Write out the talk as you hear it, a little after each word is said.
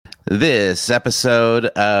This episode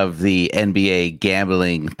of the NBA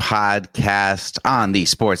Gambling Podcast on the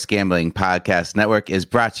Sports Gambling Podcast Network is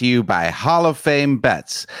brought to you by Hall of Fame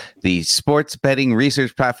Bets, the sports betting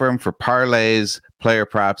research platform for parlays, player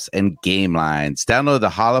props, and game lines. Download the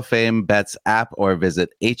Hall of Fame Bets app or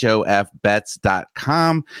visit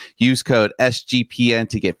hofbets.com. Use code SGPN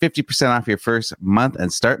to get 50% off your first month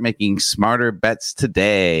and start making smarter bets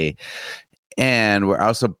today. And we're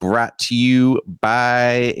also brought to you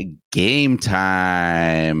by Game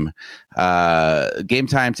Time. Game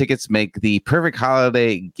Time tickets make the perfect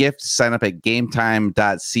holiday gift. Sign up at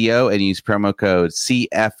gametime.co and use promo code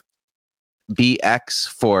CFBX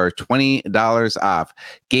for $20 off.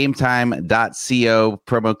 Gametime.co,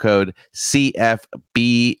 promo code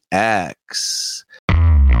CFBX.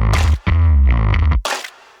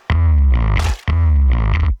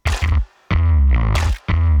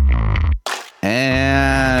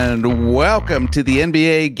 And welcome to the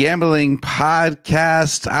NBA Gambling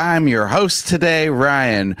Podcast. I'm your host today,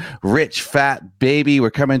 Ryan, Rich Fat Baby.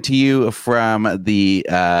 We're coming to you from I'm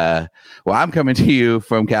coming to you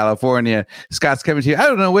from California. Scott's coming to you. I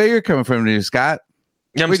don't know where you're coming from, Scott.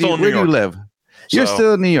 Yeah, I'm still in New York. Where do you live? You're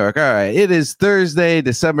still in New York. All right. It is Thursday,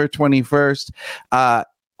 December 21st.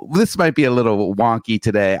 This might be a little wonky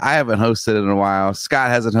today. I haven't hosted in a while. Scott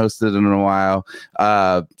hasn't hosted in a while.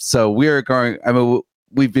 So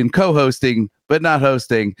we've been co-hosting, but not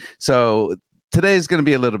hosting. So today's going to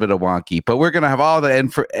be a little bit of wonky, but we're going to have all the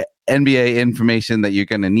NBA information that you're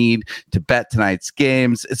going to need to bet tonight's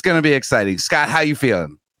games. It's going to be exciting. Scott, how you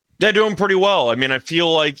feeling? They're doing pretty well. I mean, I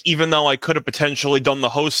feel like even though I could have potentially done the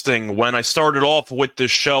hosting when I started off with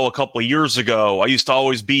this show a couple of years ago, I used to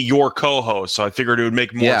always be your co-host. So I figured it would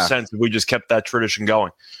make more sense if we just kept that tradition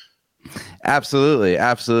going. Absolutely.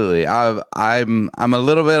 I'm a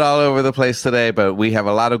little bit all over the place today, but we have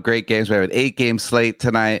a lot of great games. We have an 8-game slate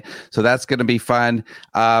tonight, so that's going to be fun.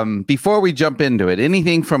 Before we jump into it,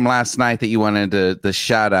 anything from last night that you wanted to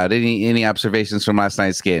shout out? Any observations from last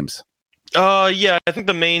night's games? Yeah, I think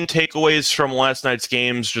the main takeaways from last night's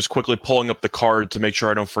games, just quickly pulling up the card to make sure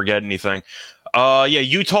I don't forget anything.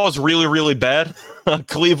 Utah's really, really bad.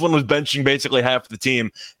 Cleveland was benching basically half the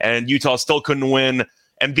team, and Utah still couldn't win.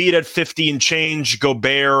 Embiid had 50 and change.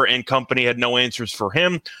 Gobert and company had no answers for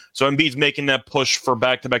him. So Embiid's making that push for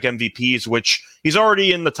back-to-back MVPs, which he's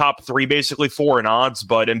already in the top 3, basically 4 in odds,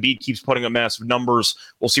 but Embiid keeps putting up massive numbers.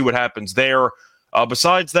 We'll see what happens there.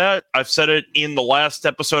 Besides that, I've said it in the last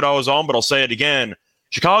episode I was on, but I'll say it again.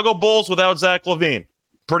 Chicago Bulls without Zach LaVine,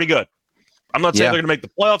 pretty good. I'm not saying they're going to make the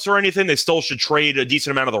playoffs or anything. They still should trade a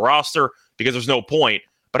decent amount of the roster because there's no point.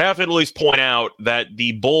 But I have to at least point out that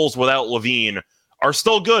the Bulls without LaVine are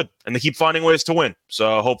still good, and they keep finding ways to win.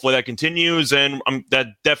 So hopefully that continues, and that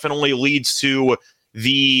definitely leads to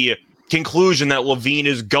the conclusion that LaVine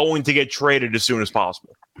is going to get traded as soon as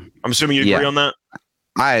possible. I'm assuming you agree on that?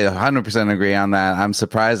 I 100% agree on that. I'm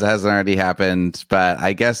surprised it hasn't already happened, but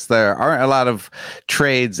I guess there aren't a lot of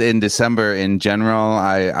trades in December in general.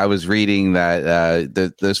 I was reading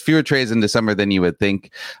that there's fewer trades in December than you would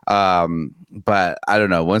think, but I don't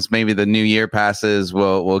know. Once maybe the new year passes,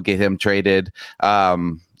 we'll get him traded.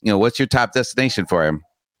 What's your top destination for him?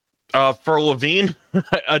 For LaVine,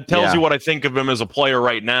 it tells you what I think of him as a player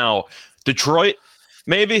right now. Detroit.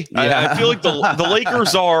 Maybe. Yeah. I feel like the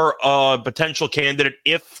Lakers are a potential candidate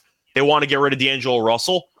if they want to get rid of D'Angelo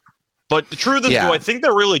Russell. But the truth is, do I think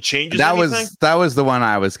that really changes anything? That was the one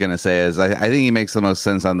I was going to say. Is I think he makes the most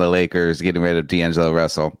sense on the Lakers getting rid of D'Angelo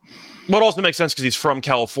Russell. Well, it also makes sense because he's from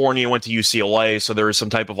California, went to UCLA, so there is some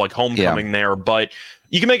type of like homecoming there. But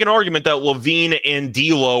you can make an argument that LaVine and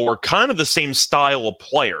D'Lo are kind of the same style of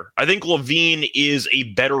player. I think LaVine is a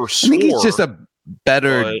better scorer. I think he's just a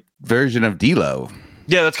better version of D'Lo.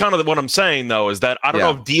 Yeah, that's kind of what I'm saying, though, is that I don't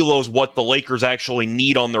know if D'Lo's what the Lakers actually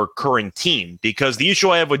need on their current team, because the issue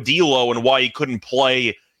I have with D'Lo and why he couldn't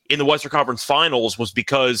play in the Western Conference Finals was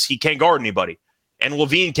because he can't guard anybody, and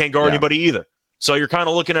LaVine can't guard anybody either. So you're kind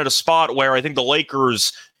of looking at a spot where I think the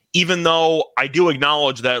Lakers, even though I do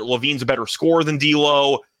acknowledge that LaVine's a better scorer than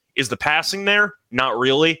D'Lo, is the passing there? Not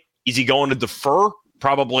really. Is he going to defer?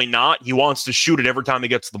 Probably not. He wants to shoot it every time he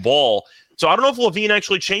gets the ball. So I don't know if LaVine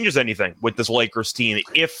actually changes anything with this Lakers team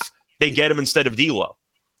if they get him instead of D'Lo.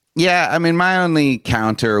 Yeah, I mean, my only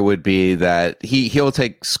counter would be that he'll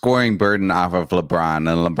take scoring burden off of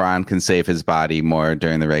LeBron, and LeBron can save his body more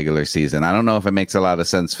during the regular season. I don't know if it makes a lot of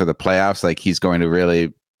sense for the playoffs. Like, he's going to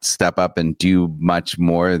really step up and do much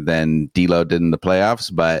more than D'Lo did in the playoffs.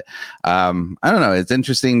 But I don't know. It's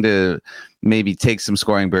interesting to maybe take some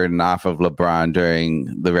scoring burden off of LeBron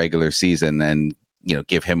during the regular season and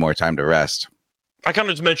give him more time to rest. I kind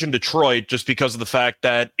of just mentioned Detroit just because of the fact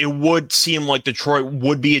that it would seem like Detroit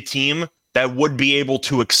would be a team that would be able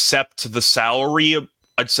to accept the salary,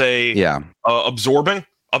 I'd say, absorbing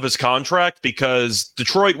of his contract, because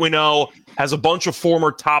Detroit, we know, has a bunch of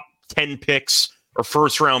former top 10 picks or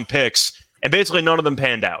first-round picks, and basically none of them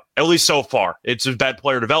panned out, at least so far. It's a bad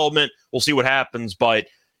player development. We'll see what happens, but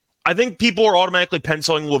I think people are automatically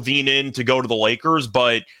penciling LaVine in to go to the Lakers,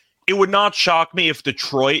 but it would not shock me if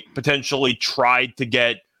Detroit potentially tried to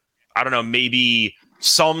get, I don't know, maybe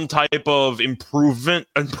some type of improvements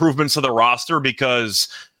to the roster, because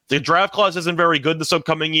the draft class isn't very good this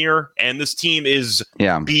upcoming year, and this team is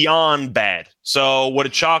beyond bad. So would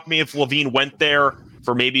it shock me if LaVine went there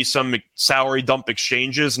for maybe some salary dump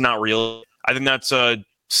exchanges? Not really. I think that's a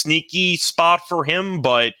sneaky spot for him,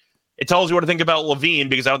 but it tells you what to think about LaVine,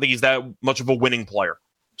 because I don't think he's that much of a winning player.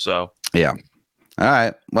 So yeah. All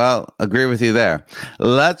right. Well, agree with you there.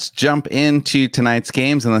 Let's jump into tonight's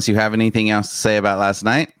games, unless you have anything else to say about last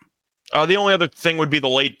night. The only other thing would be the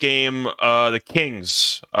late game. The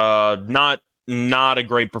Kings, not a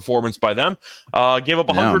great performance by them. Gave up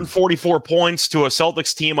 144 points to a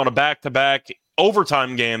Celtics team on a back-to-back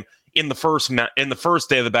overtime game in the first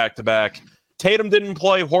day of the back-to-back. Tatum didn't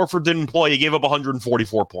play. Horford didn't play. He gave up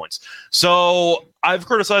 144 points. So I've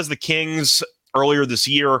criticized the Kings earlier this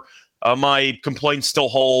year. My complaints still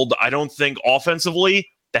hold. I don't think offensively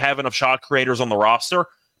they have enough shot creators on the roster,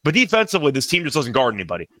 but defensively, this team just doesn't guard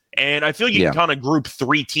anybody. And I feel you can kind of group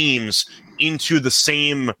three teams into the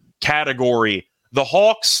same category: the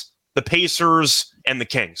Hawks, the Pacers, and the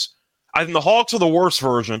Kings. I think the Hawks are the worst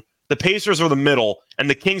version, the Pacers are the middle, and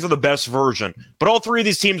the Kings are the best version. But all three of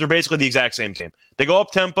these teams are basically the exact same team. They go up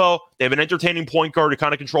tempo, they have an entertaining point guard who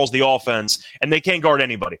kind of controls the offense, and they can't guard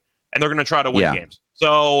anybody. And they're going to try to win games.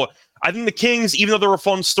 So I think the Kings, even though they're a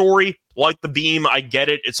fun story, like the Beam, I get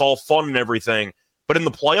it. It's all fun and everything. But in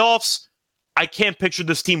the playoffs, I can't picture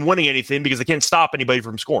this team winning anything because they can't stop anybody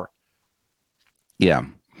from scoring. Yeah.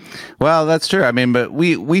 Well, that's true. I mean, but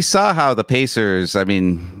we saw how the Pacers, I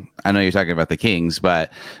mean, I know you're talking about the Kings,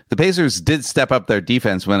 but the Pacers did step up their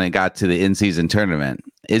defense when it got to the in-season tournament.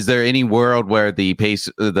 Is there any world where the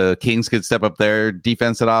Kings could step up their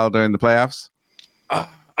defense at all during the playoffs?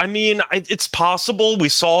 I mean, it's possible. We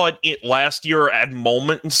saw it last year at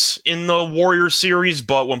moments in the Warriors series,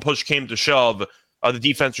 but when push came to shove, the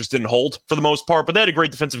defense just didn't hold for the most part. But they had a great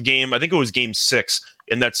defensive game. I think it was Game 6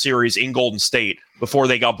 in that series in Golden State before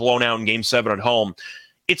they got blown out in Game 7 at home.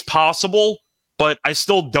 It's possible, but I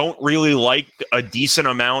still don't really like a decent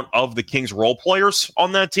amount of the Kings role players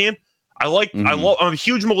on that team. I'm a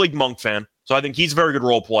huge Malik Monk fan, so I think he's a very good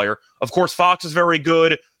role player. Of course, Fox is very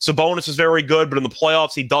good. Sabonis is very good, but in the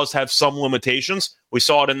playoffs, he does have some limitations. We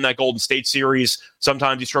saw it in that Golden State series.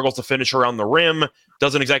 Sometimes he struggles to finish around the rim,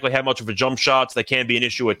 doesn't exactly have much of a jump shot, so that can be an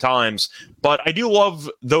issue at times. But I do love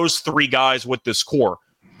those three guys with this core.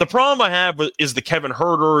 The problem I have is the Kevin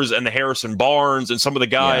Huerters and the Harrison Barnes and some of the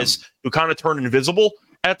guys who kind of turn invisible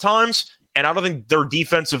at times, and I don't think their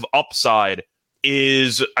defensive upside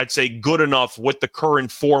is, I'd say, good enough with the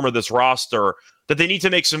current form of this roster that they need to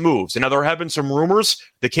make some moves. And now there have been some rumors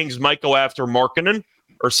the Kings might go after Markkanen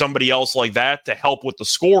or somebody else like that to help with the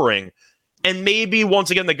scoring. And maybe, once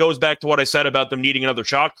again, that goes back to what I said about them needing another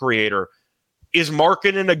shot creator. Is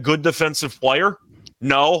Markkanen a good defensive player?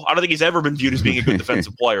 No, I don't think he's ever been viewed as being a good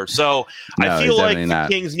defensive player. So I feel like the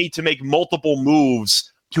Kings need to make multiple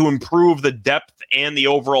moves to improve the depth and the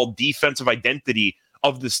overall defensive identity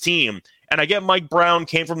of this team. And I get Mike Brown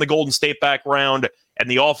came from the Golden State background, and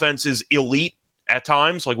the offense is elite at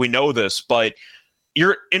times. Like, we know this, but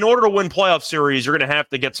in order to win playoff series, you're going to have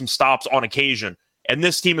to get some stops on occasion. And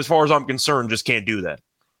this team, as far as I'm concerned, just can't do that.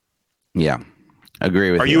 Yeah.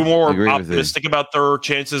 Agree with you. Are you more optimistic about their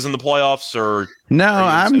chances in the playoffs, or no?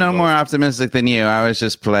 I'm no more optimistic than you. I was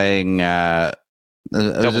just playing. I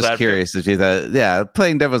was just curious if you thought,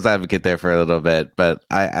 playing devil's advocate there for a little bit, but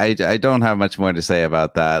I don't have much more to say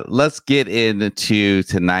about that. Let's get into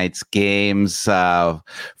tonight's games.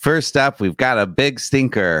 First up, we've got a big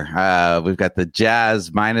stinker. We've got the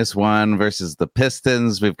Jazz -1 versus the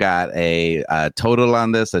Pistons. We've got a total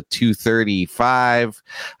on this, a 235.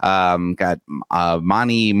 Got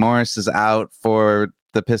Monty Morris is out for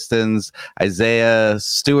the Pistons. Isaiah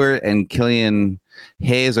Stewart and Killian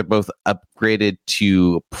Hayes are both upgraded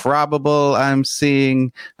to probable. I'm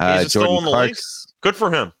seeing Jordan Clarkson. Good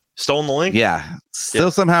for him. Still in the league? Yeah.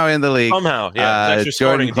 Still somehow in the league. Somehow. Yeah.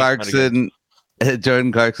 Jordan Clarkson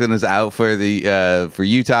is out for the for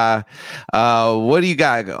Utah. What do you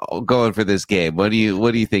got going for this game? What are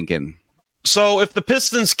you thinking? So if the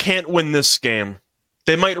Pistons can't win this game,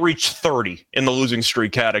 they might reach 30 in the losing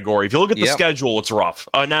streak category. If you look at the schedule, it's rough.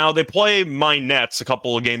 Now, they play my Nets a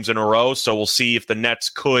couple of games in a row, so we'll see if the Nets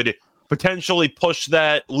could potentially push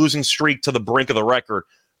that losing streak to the brink of the record.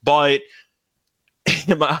 But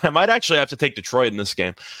I might actually have to take Detroit in this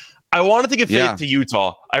game. I wanted to give faith to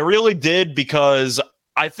Utah. I really did, because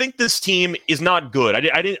I think this team is not good.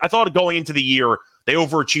 I thought going into the year, they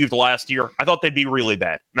overachieved last year. I thought they'd be really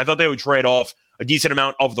bad. And I thought they would trade off a decent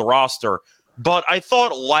amount of the roster. But I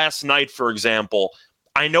thought last night, for example,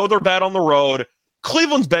 I know they're bad on the road.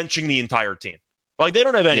 Cleveland's benching the entire team. Like, they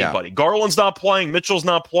don't have anybody. Yeah. Garland's not playing. Mitchell's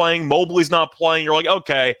not playing. Mobley's not playing. You're like,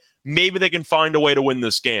 okay, maybe they can find a way to win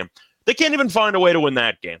this game. They can't even find a way to win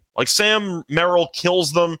that game. Like, Sam Merrill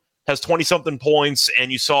kills them, has 20-something points,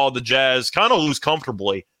 and you saw the Jazz kind of lose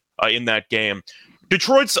comfortably in that game.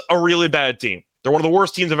 Detroit's a really bad team. They're one of the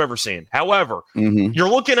worst teams I've ever seen. However, you're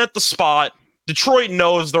looking at the spot. Detroit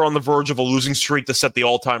knows they're on the verge of a losing streak to set the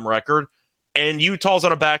all-time record, and Utah's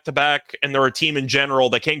on a back-to-back, and they're a team in general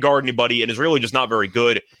that can't guard anybody and is really just not very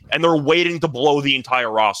good, and they're waiting to blow the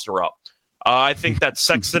entire roster up. I think that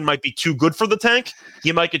Sexton might be too good for the tank.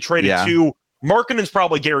 He might get traded too. Markkanen's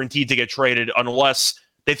probably guaranteed to get traded unless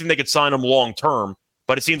they think they could sign him long-term,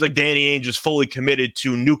 but it seems like Danny Ainge is fully committed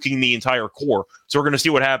to nuking the entire core, so we're going to see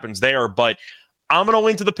what happens there, but I'm going to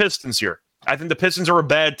lean to the Pistons here. I think the Pistons are a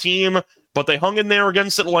bad team, but they hung in there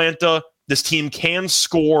against Atlanta. This team can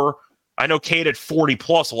score. I know Cade at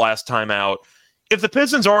 40-plus last time out. If the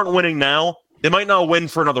Pistons aren't winning now, they might not win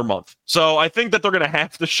for another month. So I think that they're going to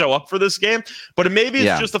have to show up for this game. But maybe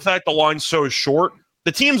it's just the fact the line's so short.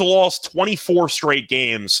 The team's lost 24 straight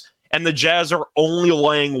games, and the Jazz are only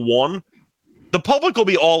laying 1. The public will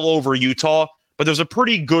be all over Utah, but there's a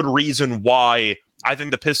pretty good reason why I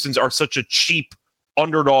think the Pistons are such a cheap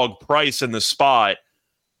underdog price in this spot.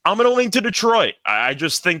 I'm going to lean to Detroit. I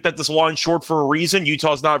just think that this line's short for a reason.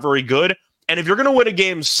 Utah's not very good. And if you're going to win a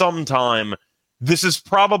game sometime, this is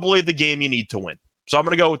probably the game you need to win. So I'm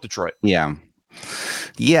going to go with Detroit. Yeah.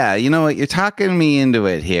 Yeah, you know what? You're talking me into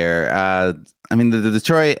it here. I mean, the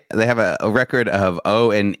Detroit, they have a record of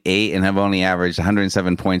 0-8 and have only averaged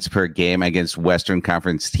 107 points per game against Western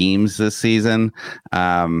Conference teams this season.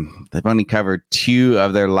 They've only covered 2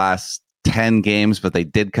 of their last 10 games, but they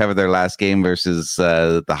did cover their last game versus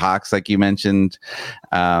the Hawks, like you mentioned.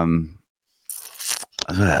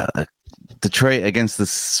 Detroit against the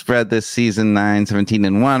spread this season,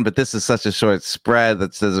 9-17-1, but this is such a short spread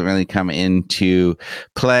that doesn't really come into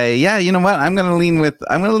play. Yeah, you know what? I'm going to lean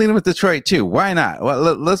with Detroit too. Why not? Well,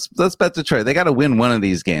 let's bet Detroit. They got to win one of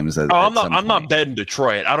these games. I'm not betting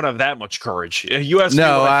Detroit. I don't have that much courage.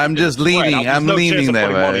 I'm just leaning. I'm leaning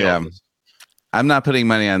there. Yeah. I'm not putting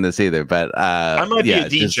money on this either, but I might be a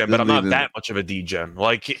D-gen, but I'm not that much of a D-gen.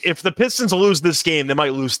 Like, if the Pistons lose this game, they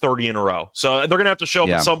might lose 30 in a row. So they're going to have to show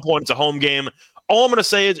up at some point. It's a home game. All I'm going to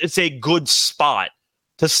say is it's a good spot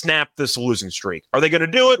to snap this losing streak. Are they going to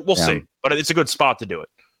do it? We'll see. But it's a good spot to do it.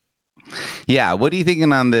 Yeah, what are you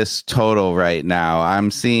thinking on this total right now? I'm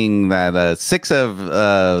seeing that 6 of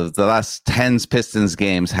the last 10 Pistons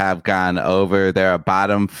games have gone over. They're a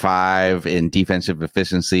bottom 5 in defensive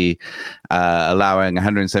efficiency, allowing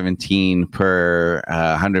 117 per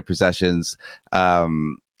 100 possessions.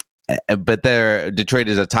 But Detroit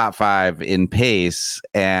is a top 5 in pace,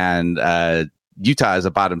 and Utah is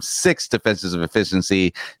a bottom 6 defensive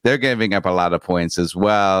efficiency. They're giving up a lot of points as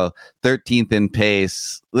well. 13th in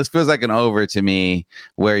pace. This feels like an over to me.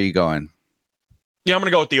 Where are you going? Yeah, I'm going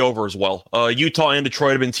to go with the over as well. Utah and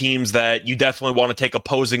Detroit have been teams that you definitely want to take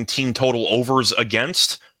opposing team total overs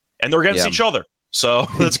against, and they're against each other. So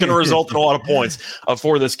that's going to result in a lot of points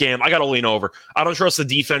for this game. I got to lean over. I don't trust the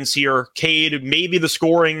defense here. Cade, maybe the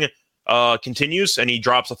scoring continues and he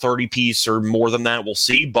drops a 30 piece or more than that. We'll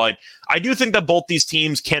see. But I do think that both these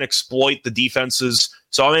teams can exploit the defenses.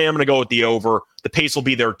 So I am going to go with the over. The pace will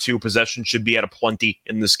be there too. Possession should be at a plenty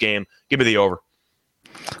in this game. Give me the over.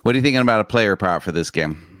 What are you thinking about a player prop for this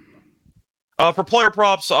game? For player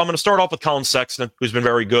props, I'm going to start off with Colin Sexton, who's been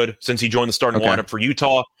very good since he joined the starting lineup for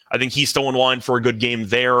Utah. I think he's still in line for a good game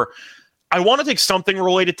there. I want to take something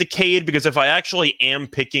related to Cade because if I actually am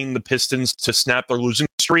picking the Pistons to snap their losing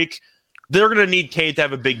streak, they're going to need Cade to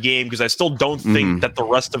have a big game because I still don't think that the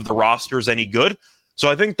rest of the roster is any good. So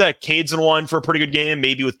I think that Cade's in line for a pretty good game,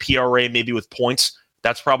 maybe with PRA, maybe with points.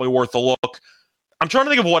 That's probably worth a look. I'm trying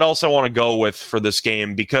to think of what else I want to go with for this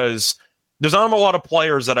game because there's not a lot of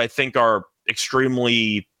players that I think are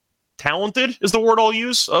extremely talented, is the word I'll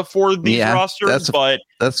use for these rosters. But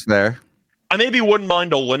that's fair. I maybe wouldn't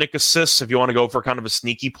mind Olynyk assists if you want to go for kind of a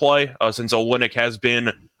sneaky play, since Olynyk has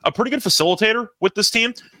been a pretty good facilitator with this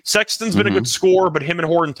team. Sexton's been a good scorer, but him and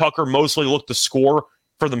Horton Tucker mostly look to score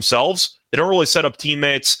for themselves. They don't really set up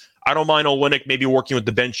teammates. I don't mind Olynyk maybe working with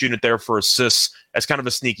the bench unit there for assists as kind of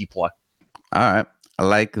a sneaky play. All right. I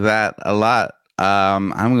like that a lot.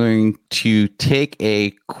 I'm going to take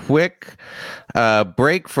a quick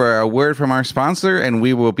break for a word from our sponsor, and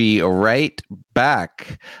we will be right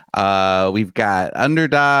back. We've got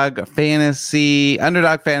Underdog Fantasy.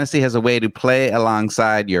 Underdog Fantasy has a way to play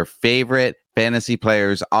alongside your favorite fantasy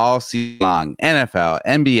players all season long. NFL,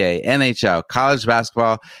 NBA, NHL, college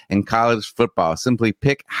basketball, and college football. Simply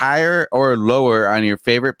pick higher or lower on your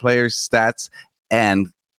favorite players' stats and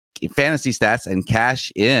fantasy stats and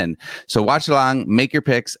cash in. So watch along, make your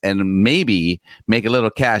picks, and maybe make a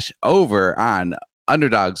little cash over on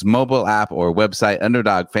Underdog's mobile app or website,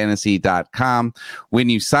 underdogfantasy.com. When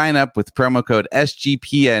you sign up with promo code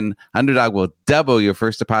SGPN, Underdog will double your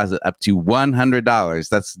first deposit up to $100.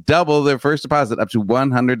 That's double their first deposit up to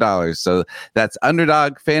 $100. So that's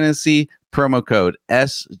Underdog Fantasy, promo code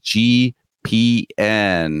SGPN.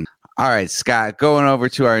 All right, Scott, going over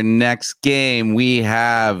to our next game, we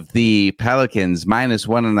have the Pelicans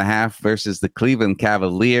 -1.5 versus the Cleveland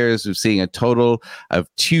Cavaliers. We're seeing a total of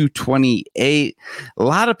 228. A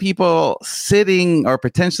lot of people sitting or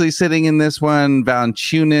potentially sitting in this one.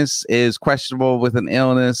 Valanciunas is questionable with an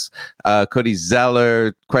illness. Cody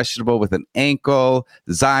Zeller, questionable with an ankle.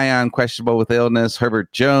 Zion, questionable with illness.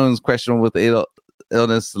 Herbert Jones, questionable with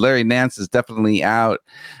illness. Larry Nance is definitely out.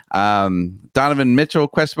 Donovan Mitchell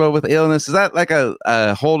questionable with illness. Is that like a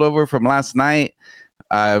holdover from last night?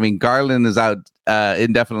 I mean, Garland is out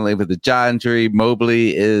indefinitely with the jaw injury.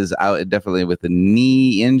 Mobley is out indefinitely with the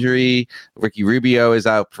knee injury. Ricky Rubio is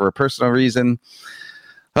out for a personal reason.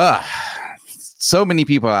 So many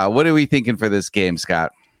people out. What are we thinking for this game,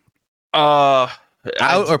 Scott? Out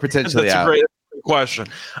or potentially out? Great question.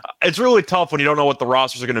 It's really tough when you don't know what the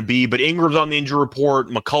rosters are going to be, but Ingram's on the injury report.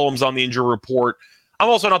 McCollum's on the injury report. I'm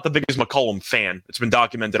also not the biggest McCollum fan. It's been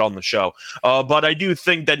documented on the show. But I do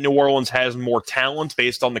think that New Orleans has more talent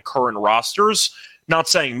based on the current rosters. Not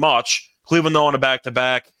saying much. Cleveland, though, on a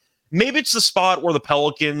back-to-back. Maybe it's the spot where the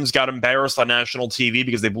Pelicans got embarrassed on national TV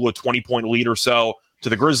because they blew a 20-point lead or so to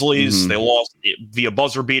the Grizzlies. They lost via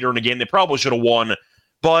buzzer beater in a game they probably should have won.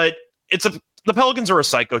 But the Pelicans are a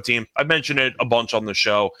psycho team. I've mentioned it a bunch on the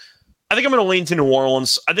show. I think I'm going to lean to New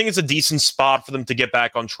Orleans. I think it's a decent spot for them to get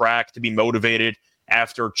back on track, to be motivated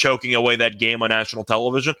after choking away that game on national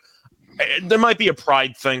television. There might be a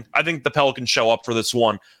pride thing. I think the Pelicans show up for this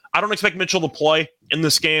one. I don't expect Mitchell to play in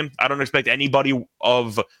this game. I don't expect anybody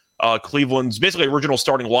of Cleveland's basically original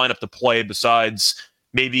starting lineup to play besides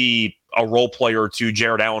maybe a role player or two,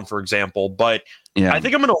 Jared Allen, for example. But I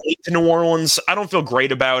think I'm going to lean to New Orleans. I don't feel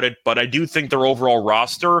great about it, but I do think their overall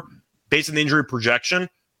roster, based on the injury projection,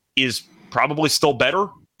 is probably still better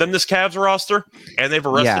than this Cavs roster, and they have a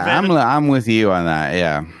rest advantage. I'm with you on that.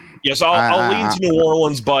 Yeah. Yes, I'll lean to New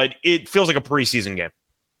Orleans, but it feels like a preseason game.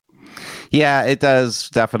 Yeah, it does,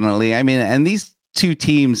 definitely. I mean, and these two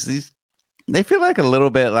teams, they feel like a little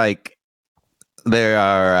bit like they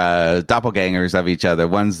are doppelgangers of each other.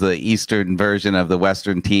 One's the Eastern version of the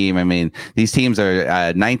Western team. I mean, these teams are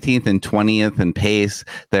 19th and 20th in pace.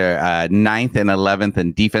 They're 9th and 11th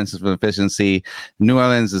in defensive efficiency. New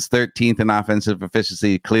Orleans is 13th in offensive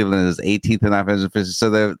efficiency. Cleveland is 18th in offensive efficiency. So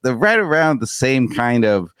they're right around the same kind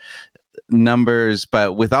of numbers.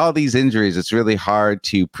 But with all these injuries, it's really hard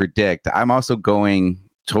to predict. I'm also going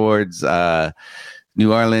towards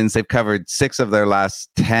New Orleans. They've covered 6 of their last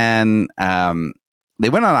 10. They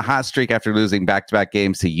went on a hot streak after losing back-to-back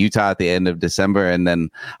games to Utah at the end of December. And then,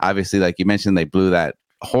 obviously, like you mentioned, they blew that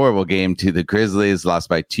horrible game to the Grizzlies, lost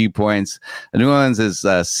by 2 points. New Orleans is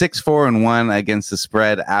 6-4-1 against the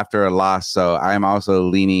spread after a loss. So I'm also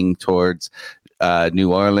leaning towards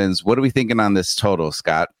New Orleans. What are we thinking on this total,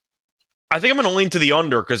 Scott? I think I'm going to lean to the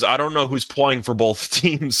under because I don't know who's playing for both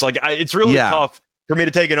teams. It's really tough for me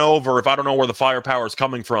to take an over if I don't know where the firepower is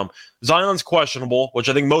coming from. Zion's questionable, which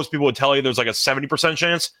I think most people would tell you there's like a 70%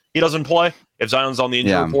 chance he doesn't play if Zion's on the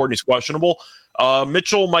injury report and he's questionable.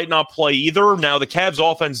 Mitchell might not play either. Now, the Cavs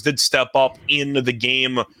offense did step up in the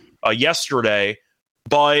game yesterday,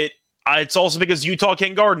 but it's also because Utah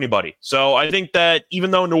can't guard anybody. So I think that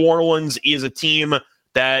even though New Orleans is a team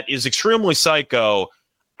that is extremely psycho,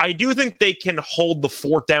 I do think they can hold the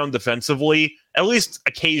fort down defensively, at least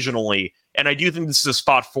occasionally. And I do think this is a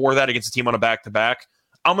spot for that against a team on a back-to-back.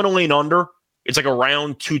 I'm going to lean under. It's like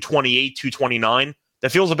around 228, 229.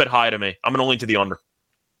 That feels a bit high to me. I'm going to lean to the under.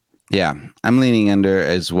 Yeah, I'm leaning under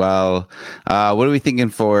as well. What are we thinking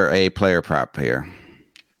for a player prop here?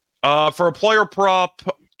 For a player prop,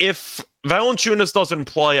 if Valanciunas doesn't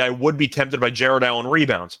play, I would be tempted by Jared Allen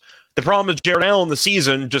rebounds. The problem is Jared Allen this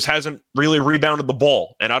season just hasn't really rebounded the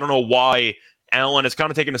ball, and I don't know why Allen has kind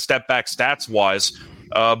of taken a step back stats-wise,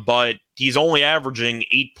 but he's only averaging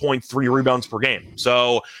 8.3 rebounds per game.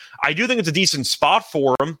 So I do think it's a decent spot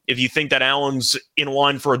for him if you think that Allen's in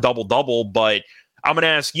line for a double-double, but I'm going to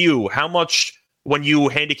ask you, how much, when you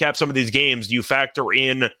handicap some of these games, do you factor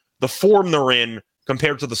in the form they're in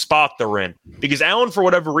compared to the spot they're in? Because Allen, for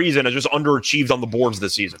whatever reason, has just underachieved on the boards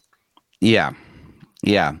this season. Yeah.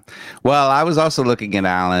 Well, I was also looking at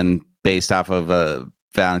Allen based off of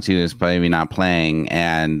Valanciunas maybe not playing,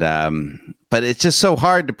 and but it's just so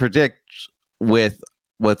hard to predict with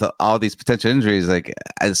all these potential injuries. Like,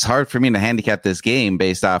 it's hard for me to handicap this game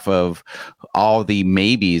based off of all the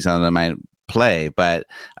maybes on the might play. But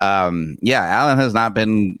Allen has not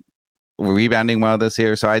been rebounding well this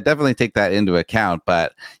year, so I definitely take that into account.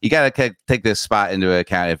 But you got to take this spot into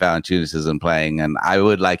account if Valanciunas isn't playing, and I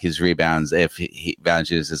would like his rebounds if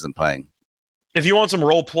Valanciunas isn't playing. If you want some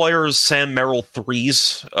role players, Sam Merrill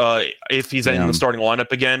threes. If he's in the starting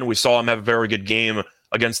lineup again, we saw him have a very good game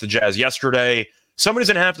against the Jazz yesterday. Somebody's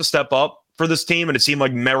going to have to step up for this team, and it seemed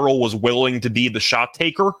like Merrill was willing to be the shot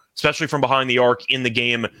taker, especially from behind the arc in the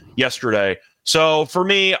game yesterday. So for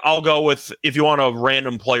me, I'll go with, if you want a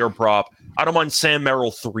random player prop, I don't mind Sam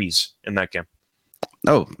Merrill threes in that game.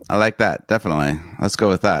 Oh, I like that. Definitely. Let's go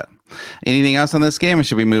with that. Anything else on this game, or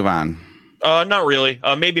should we move on? Not really.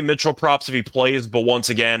 Maybe Mitchell props if he plays, but once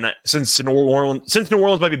again, since New Orleans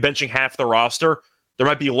might be benching half the roster, there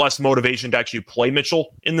might be less motivation to actually play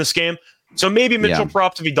Mitchell in this game. So maybe Mitchell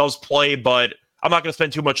props if he does play, but I'm not going to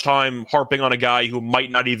spend too much time harping on a guy who might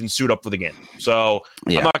not even suit up for the game. So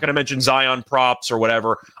I'm not going to mention Zion props or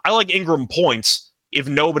whatever. I like Ingram points if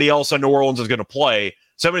nobody else on New Orleans is going to play.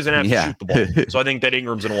 Somebody's going to have to shoot the ball. So I think that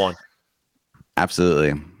Ingram's in one.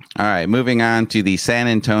 Absolutely. All right, moving on to the San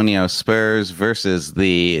Antonio Spurs versus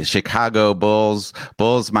the Chicago Bulls.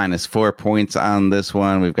 Bulls minus 4 points on this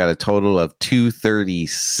one. We've got a total of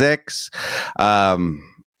 236.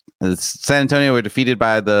 San Antonio were defeated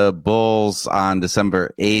by the Bulls on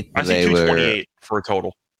December 8th. I see 228 for a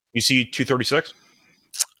total. You see 236?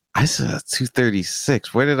 I saw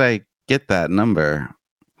 236. Where did I get that number?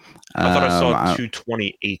 I thought I saw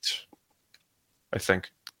 228, I think.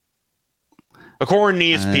 According to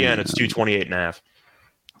ESPN, it's 228.5.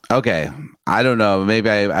 Okay. I don't know. Maybe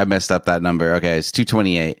I messed up that number. Okay, it's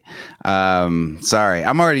 228. Sorry.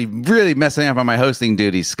 I'm already really messing up on my hosting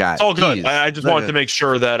duties, Scott. It's all good. I just wanted to make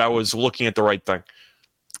sure that I was looking at the right thing.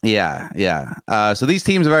 Yeah. So these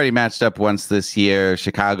teams have already matched up once this year.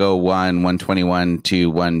 Chicago won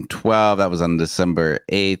 121-112. That was on December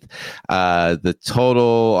 8th. The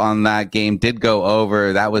total on that game did go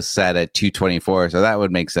over. That was set at 224. So that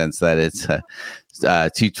would make sense that it's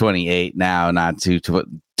 228 now, not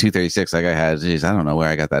 236 like I had. Jeez, I don't know where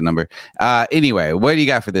I got that number. Anyway, what do you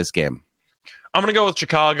got for this game? I'm going to go with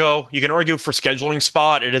Chicago. You can argue for scheduling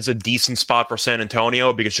spot. It is a decent spot for San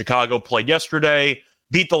Antonio because Chicago played yesterday,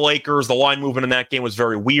 beat the Lakers. The line movement in that game was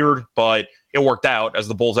very weird, but it worked out as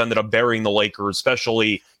the Bulls ended up burying the Lakers,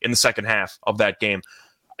 especially in the second half of that game.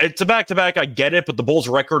 It's a back-to-back, I get it, but the Bulls'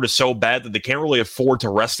 record is so bad that they can't really afford to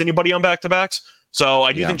rest anybody on back-to-backs. So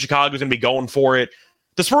I do think Chicago's going to be going for it.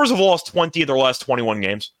 The Spurs have lost 20 of their last 21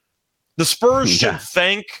 games. The Spurs should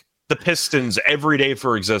thank the Pistons every day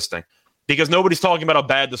for existing because nobody's talking about how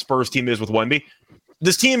bad the Spurs team is with Wemby.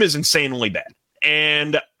 This team is insanely bad.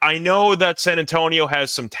 And I know that San Antonio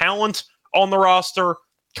has some talent on the roster,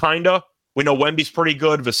 kind of. We know Wemby's pretty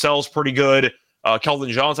good. Vassell's pretty good. Keldon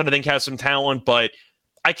Johnson, I think, has some talent. But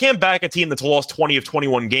I can't back a team that's lost 20 of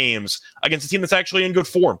 21 games against a team that's actually in good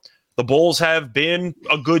form. The Bulls have been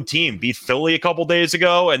a good team. Beat Philly a couple days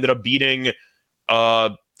ago. Ended up beating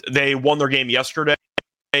they won their game yesterday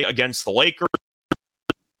against the Lakers.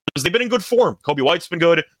 They've been in good form. Kobe White's been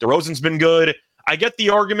good. DeRozan's been good. I get the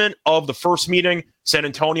argument of the first meeting. San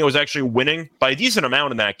Antonio was actually winning by a decent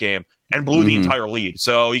amount in that game and blew the entire lead.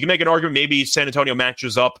 So you can make an argument maybe San Antonio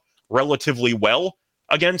matches up relatively well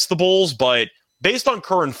against the Bulls, but based on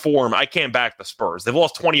current form, I can't back the Spurs. They've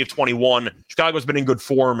lost 20 of 21. Chicago's been in good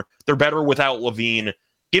form. They're better without LaVine.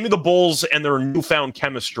 Give me the Bulls and their newfound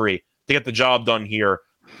chemistry to get the job done here.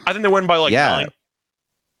 I think they win by 9.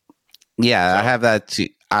 Yeah, so. I have that too.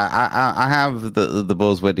 I have the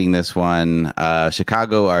Bulls winning this one.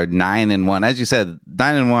 Chicago are 9-1, as you said,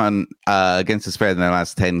 9-1 against the spread in their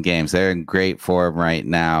last 10 games. They're in great form right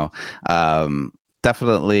now.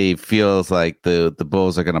 Definitely feels like the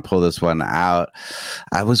Bulls are going to pull this one out.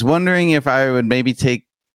 I was wondering if I would maybe take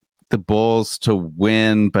the Bulls to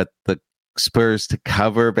win, but the Spurs to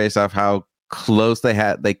cover based off how close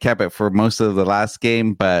they kept it for most of the last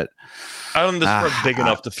game, but I don't think the spread's big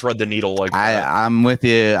enough to thread the needle like that. I'm with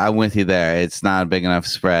you there. It's not a big enough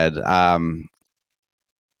spread.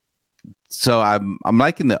 So I'm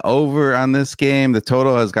liking the over on this game. The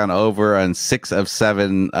total has gone over on 6 of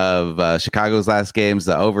 7 of Chicago's last games.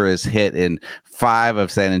 The over is hit in 5 of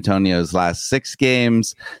San Antonio's last 6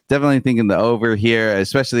 games. Definitely thinking the over here,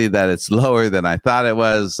 especially that it's lower than I thought it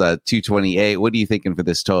was, 228. What are you thinking for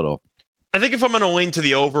this total? I think if I'm going to lean to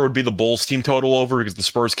the over, it would be the Bulls team total over because the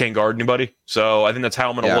Spurs can't guard anybody. So I think that's how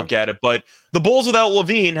I'm going to look at it. But the Bulls without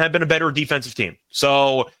LaVine have been a better defensive team.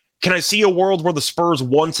 So can I see a world where the Spurs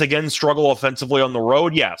once again struggle offensively on the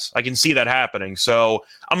road? Yes, I can see that happening. So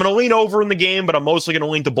I'm going to lean over in the game, but I'm mostly going to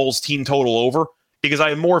lean to Bulls team total over because I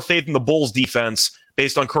have more faith in the Bulls defense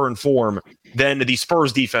based on current form than the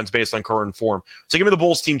Spurs defense based on current form. So give me the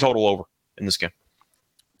Bulls team total over in this game.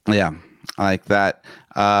 Yeah, I like that.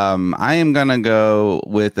 I am going to go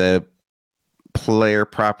with a player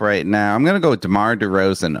prop right now. I'm going to go with DeMar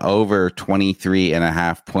DeRozan over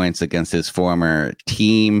 23.5 points against his former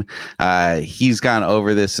team. He's gone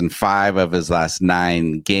over this in 5 of his last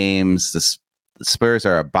 9 games. The Spurs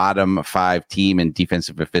are a bottom 5 team in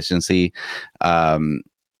defensive efficiency.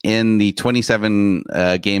 In the 27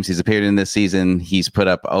 games he's appeared in this season, he's put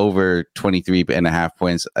up over 23.5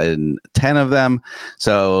 points in 10 of them.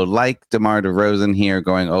 So like DeMar DeRozan here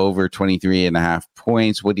going over 23.5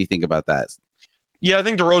 points. What do you think about that? Yeah, I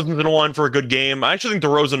think DeRozan's in the line for a good game. I actually think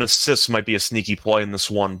DeRozan assists might be a sneaky play in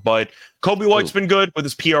this one, but Kobe White's been good with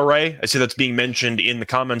his PRA. I see that's being mentioned in the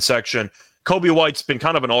comment section. Kobe White's been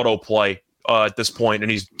kind of an auto play at this point,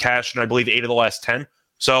 and he's cashed in, I believe, 8 of the last 10.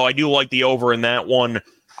 So I do like the over in that one.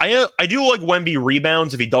 I do like Wemby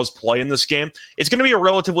rebounds if he does play in this game. It's going to be a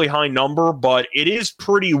relatively high number, but it is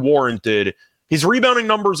pretty warranted. His rebounding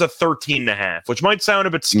number is at 13.5, which might sound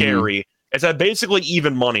a bit scary. It's at basically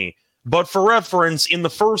even money. But for reference, in the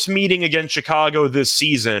first meeting against Chicago this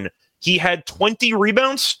season, he had 20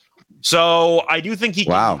 rebounds. So I do think he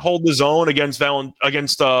can hold his own against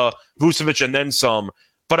Vucevic and then some.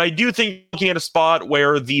 But I do think looking at a spot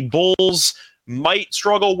where the Bulls might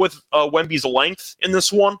struggle with Wemby's length in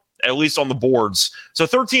this one, at least on the boards. So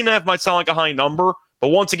 13.5 might sound like a high number, but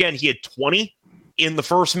once again, he had 20 in the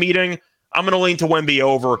first meeting. I'm going to lean to Wemby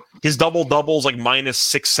over. His double-double's like minus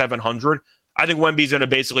 700. I think Wemby's going to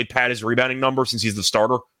basically pad his rebounding number since he's the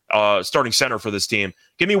starting center for this team.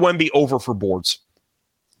 Give me Wemby over for boards.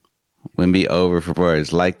 Wemby over for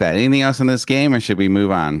boards. Like that. Anything else in this game, or should we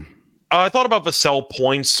move on? I thought about Vassell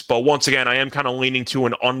points, but once again, I am kind of leaning to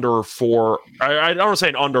an under for... I don't want to say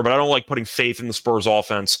an under, but I don't like putting faith in the Spurs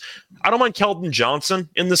offense. I don't mind Keldon Johnson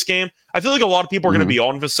in this game. I feel like a lot of people are going to be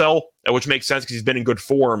on Vassell, which makes sense because he's been in good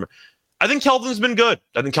form. I think Keldon's been good.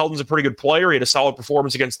 I think Keldon's a pretty good player. He had a solid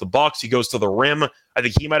performance against the Bucks. He goes to the rim. I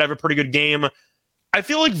think he might have a pretty good game. I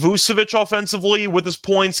feel like Vucevic offensively with his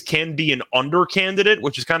points can be an under candidate,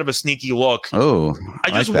 which is kind of a sneaky look. Oh,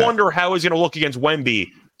 I just wonder how he's going to look against Wemby,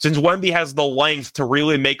 since Wemby has the length to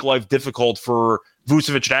really make life difficult for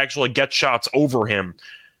Vucevic to actually get shots over him.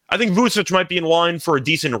 I think Vucevic might be in line for a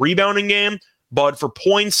decent rebounding game, but for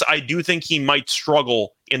points, I do think he might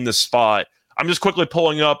struggle in this spot. I'm just quickly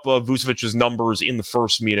pulling up Vucevic's numbers in the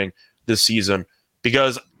first meeting this season,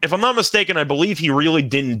 because if I'm not mistaken, I believe he really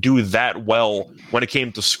didn't do that well when it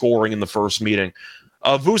came to scoring in the first meeting.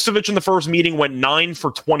 Vucevic in the first meeting went 9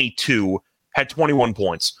 for 22, had 21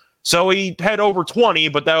 points. So he had over 20,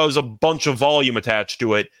 but that was a bunch of volume attached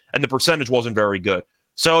to it, and the percentage wasn't very good.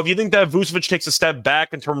 So if you think that Vucevic takes a step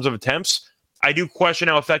back in terms of attempts, I do question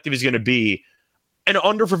how effective he's going to be. And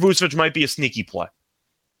under for Vucevic might be a sneaky play.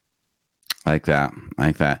 Like that.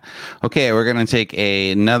 Okay, we're going to take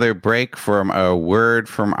another break from a word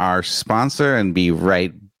from our sponsor and be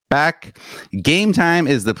right back. Game Time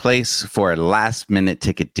is the place for last-minute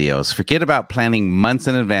ticket deals. Forget about planning months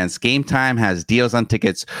in advance. Game Time has deals on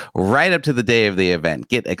tickets right up to the day of the event.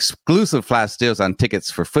 Get exclusive flash deals on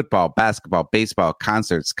tickets for football, basketball, baseball,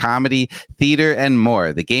 concerts, comedy, theater, and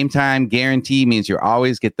more. The Game Time guarantee means you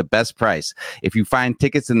always get the best price. If you find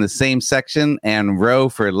tickets in the same section and row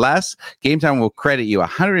for less, Game Time will credit you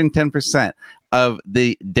 110% of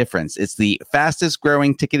the difference. It's the fastest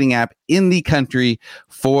growing ticketing app in the country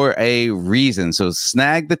for a reason. So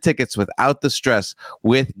snag the tickets without the stress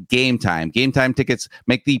with Game Time. Game Time tickets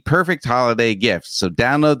make the perfect holiday gift. So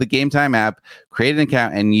download the Game Time app, create an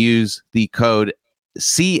account, and use the code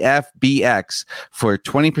CFBX for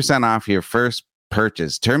 20% off your first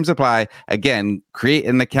purchase. Terms apply. Again, create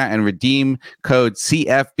an account and redeem code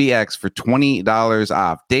CFBX for $20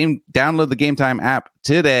 off. Download the Game Time app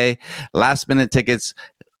today. Last minute tickets,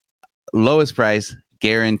 lowest price,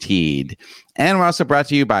 guaranteed. And we're also brought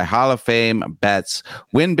to you by Hall of Fame Bets.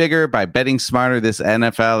 Win bigger by betting smarter this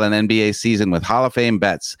NFL and NBA season with Hall of Fame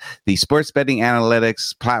Bets, the sports betting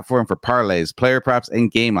analytics platform for parlays, player props,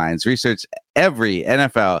 and game lines. Research every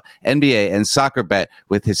NFL, NBA, and soccer bet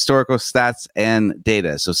with historical stats and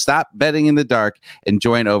data. So stop betting in the dark and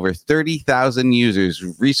join over 30,000 users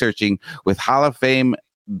researching with Hall of Fame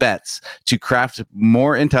Bets to craft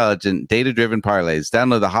more intelligent, data-driven parlays.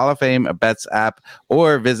 Download the Hall of Fame Bets app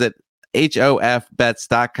or visit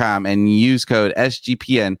hofbets.com and use code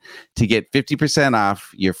SGPN to get 50%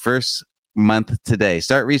 off your first month today.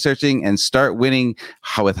 Start researching and start winning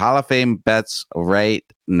with Hall of Fame Bets right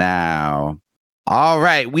now. All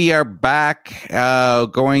right, we are back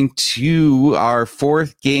going to our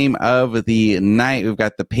fourth game of the night. We've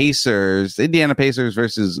got the Pacers, Indiana Pacers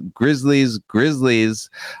versus Grizzlies. Grizzlies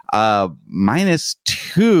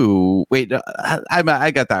 -2. Wait,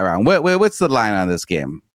 I got that wrong. What's the line on this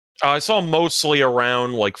game? I saw mostly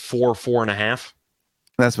around like 4.5.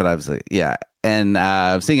 That's what I was like. Yeah. And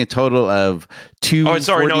I'm seeing a total of 2. Oh,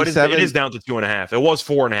 sorry. No, it is down to 2.5. It was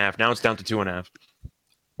 4.5. Now it's down to 2.5.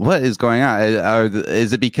 What is going on?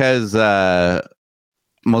 Is it because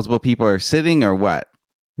multiple people are sitting or what?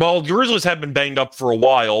 Well, the Grizzlies have been banged up for a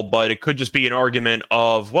while, but it could just be an argument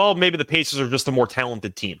of, well, maybe the Pacers are just a more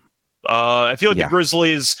talented team. I feel like the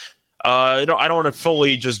Grizzlies... I don't want to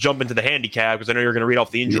fully just jump into the handicap because I know you're going to read off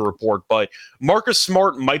the injury report, but Marcus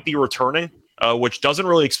Smart might be returning, which doesn't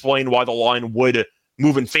really explain why the line would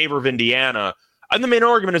move in favor of Indiana. And the main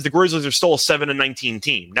argument is the Grizzlies are still a 7-19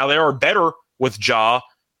 team. Now, they are better with Ja.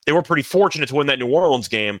 They were pretty fortunate to win that New Orleans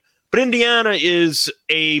game, but Indiana is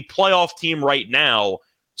a playoff team right now,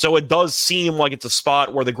 so it does seem like it's a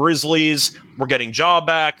spot where the Grizzlies were getting Ja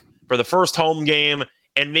back for the first home game,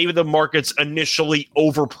 and maybe the markets initially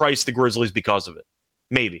overpriced the Grizzlies because of it.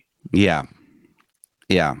 Maybe. Yeah.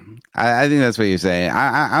 I think that's what you're saying.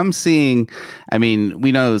 I'm seeing, I mean,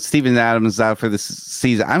 we know Steven Adams is out for this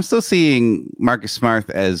season. I'm still seeing Marcus Smart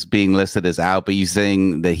as being listed as out, but you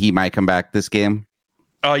saying that he might come back this game?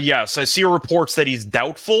 Yes, I see reports that he's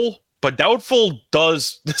doubtful, but doubtful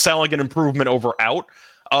does sound like an improvement over out.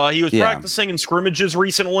 He was practicing in scrimmages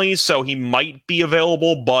recently, so he might be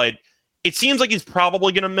available, but it seems like he's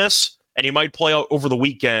probably going to miss, and he might play out over the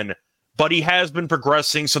weekend, but he has been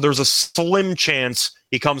progressing, so there's a slim chance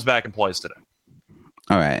he comes back and plays today.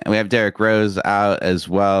 All right. We have Derrick Rose out as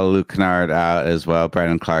well, Luke Kennard out as well,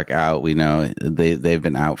 Brandon Clark out. We know they've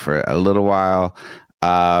been out for a little while.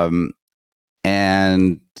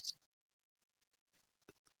 And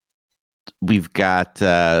we've got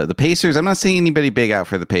the Pacers. I'm not seeing anybody big out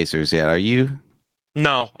for the Pacers yet. Are you?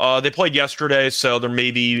 No, they played yesterday, so there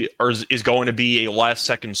maybe is going to be a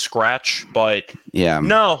last-second scratch, but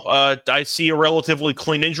no, I see a relatively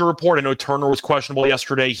clean injury report. I know Turner was questionable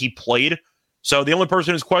yesterday. He played, so the only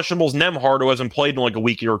person who's questionable is Nembhard, who hasn't played in like a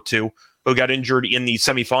week or two, who got injured in the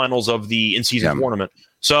semifinals of the in-season tournament.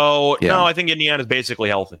 So, no, I think Indiana's basically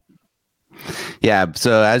healthy. Yeah,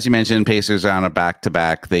 so as you mentioned, Pacers are on a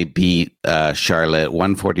back-to-back. They beat Charlotte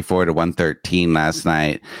 144-113 last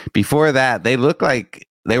night. Before that, they looked like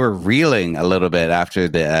they were reeling a little bit after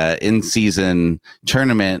the in-season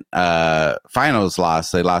tournament finals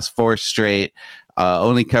loss. They lost 4 straight,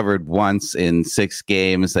 only covered once in 6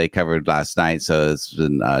 games. They covered last night, so it's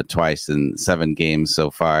been twice in 7 games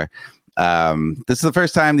so far. This is the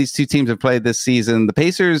first time these two teams have played this season. The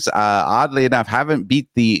Pacers, oddly enough, haven't beat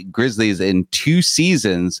the Grizzlies in 2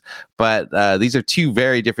 seasons, but these are 2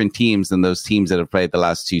 very different teams than those teams that have played the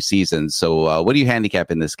last 2 seasons. So what do you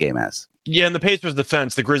handicap in this game as? Yeah, in the Pacers'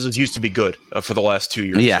 defense, the Grizzlies used to be good for the last 2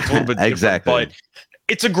 years. Yeah, it's a little bit exactly. But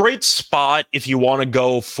it's a great spot if you want to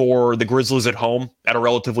go for the Grizzlies at home at a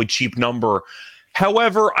relatively cheap number.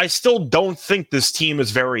 However, I still don't think this team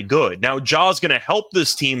is very good. Now, Ja's going to help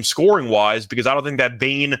this team scoring-wise because I don't think that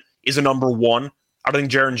Bane is a number 1. I don't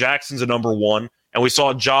think Jaren Jackson's a number 1. And we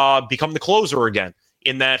saw Ja become the closer again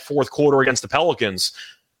in that fourth quarter against the Pelicans.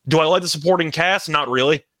 Do I like the supporting cast? Not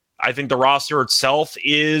really. I think the roster itself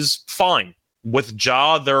is fine. With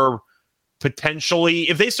Ja, they're potentially...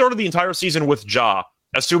 If they started the entire season with Ja,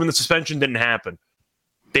 assuming the suspension didn't happen,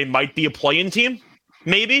 they might be a play-in team.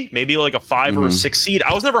 Maybe like a 5 or a 6 seed.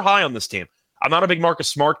 I was never high on this team. I'm not a big Marcus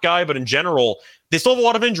Smart guy, but in general, they still have a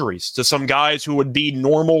lot of injuries to some guys who would be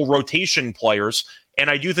normal rotation players. And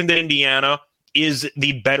I do think that Indiana is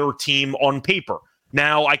the better team on paper.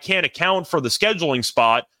 Now, I can't account for the scheduling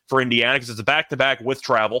spot for Indiana because it's a back-to-back with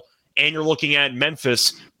travel. And you're looking at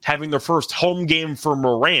Memphis having their first home game for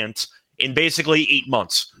Morant in basically 8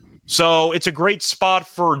 months. So it's a great spot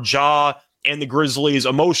for Ja and the Grizzlies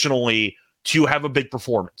emotionally to have a big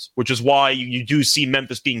performance, which is why you do see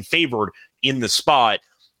Memphis being favored in the spot.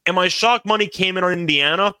 And my shock money came in on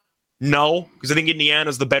Indiana. No, because I think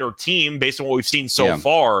Indiana's the better team based on what we've seen so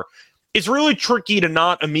far. It's really tricky to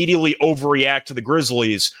not immediately overreact to the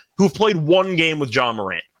Grizzlies, who've played one game with John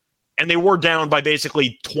Morant, and they were down by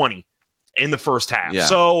basically 20 in the first half. Yeah.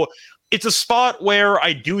 So it's a spot where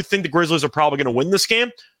I do think the Grizzlies are probably going to win this game.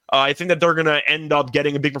 I think that they're going to end up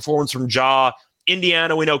getting a big performance from Ja.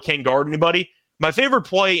 Indiana, we know, can't guard anybody. My favorite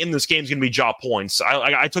play in this game is going to be Ja points.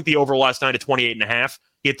 I took the over last night at 28.5.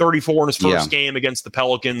 He had 34 in his first game against the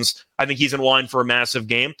Pelicans. I think he's in line for a massive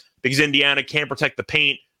game because Indiana can't protect the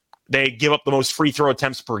paint. They give up the most free throw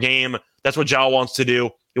attempts per game. That's what Ja wants to do.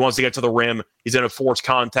 He wants to get to the rim. He's going to force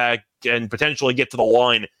contact and potentially get to the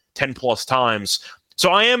line 10 plus times.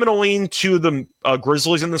 So I am going to lean to the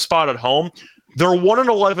Grizzlies in the spot at home. They're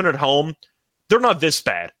 1-11 at home. They're not this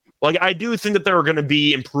bad. Like, I do think that they're going to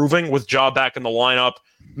be improving with Ja back in the lineup.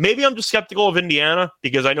 Maybe I'm just skeptical of Indiana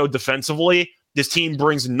because I know defensively this team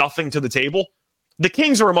brings nothing to the table. The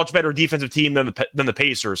Kings are a much better defensive team than the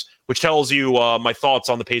Pacers, which tells you my thoughts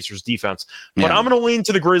on the Pacers defense. But I'm going to lean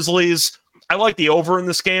to the Grizzlies. I like the over in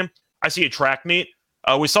this game. I see a track meet.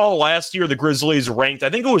 We saw last year the Grizzlies ranked,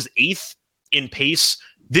 I think it was 8th in pace.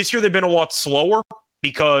 This year they've been a lot slower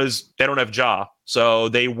because they don't have Ja. So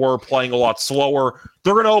they were playing a lot slower.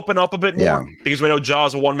 They're going to open up a bit more because we know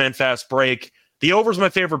Ja's a one-man fast break. The over is my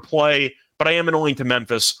favorite play, but I am going to lean to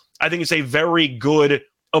Memphis. I think it's a very good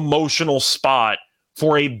emotional spot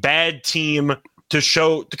for a bad team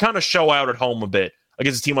to kind of show out at home a bit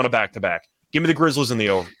against a team on a back-to-back. Give me the Grizzlies in the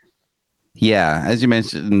over. Yeah, as you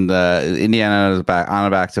mentioned, Indiana is back on a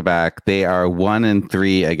back-to-back. They are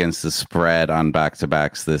 1-3 against the spread on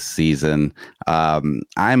back-to-backs this season. I'm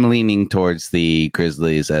leaning towards the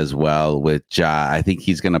Grizzlies as well with Ja. I think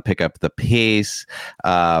he's going to pick up the pace.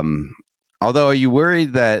 Although, are you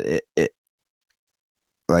worried that if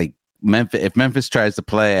Memphis tries to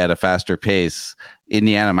play at a faster pace,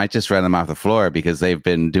 Indiana might just run them off the floor because they've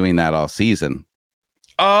been doing that all season?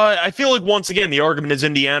 I feel like, once again, the argument is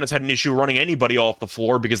Indiana's had an issue running anybody off the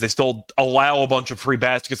floor because they still allow a bunch of free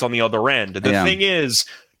baskets on the other end. The thing is,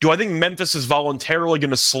 do I think Memphis is voluntarily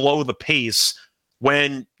going to slow the pace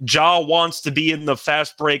when Ja wants to be in the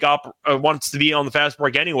fast break wants to be on the fast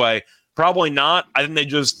break anyway? Probably not. I think they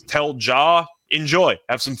just tell Ja, enjoy,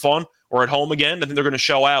 have some fun. Or at home again. I think they're going to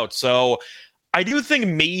show out. So I do think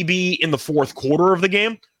maybe in the fourth quarter of the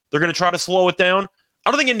game, they're going to try to slow it down. I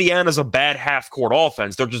don't think Indiana's a bad half-court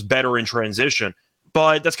offense. They're just better in transition.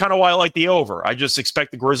 But that's kind of why I like the over. I just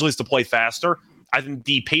expect the Grizzlies to play faster. I think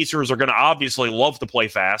the Pacers are going to obviously love to play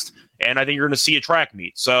fast. And I think you're going to see a track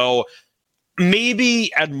meet. So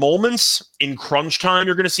maybe at moments in crunch time,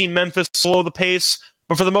 you're going to see Memphis slow the pace.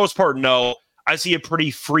 But for the most part, no. I see a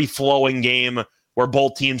pretty free-flowing game where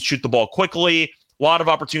both teams shoot the ball quickly, a lot of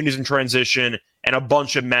opportunities in transition, and a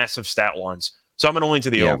bunch of massive stat lines. So I'm going to lean to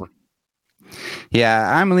the over.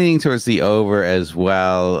 Yeah, I'm leaning towards the over as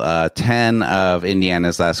well. 10 of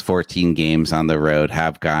Indiana's last 14 games on the road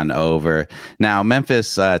have gone over. Now,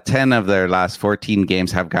 Memphis, 10 of their last 14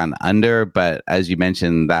 games have gone under, but as you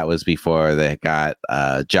mentioned, that was before they got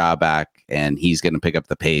Ja back, and he's going to pick up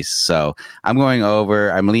the pace. So I'm going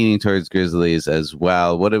over. I'm leaning towards Grizzlies as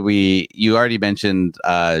well. You already mentioned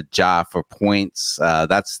Ja for points.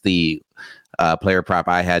 That's the player prop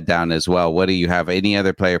I had down as well. What do you have? Any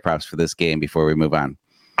other player props for this game before we move on?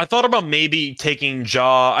 I thought about maybe taking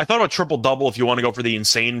Ja. I thought about triple double if you want to go for the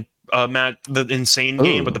insane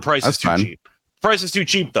game, but the price is too cheap. The price is too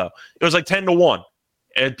cheap though. It was like 10-1.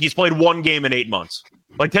 And he's played one game in 8 months.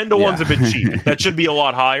 Like 10-1's a bit cheap. That should be a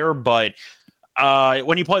lot higher, but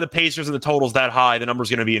when you play the Pacers and the total's that high, the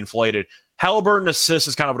number's going to be inflated. Halliburton assists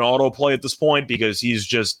is kind of an auto play at this point because he's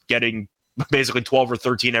just getting basically 12 or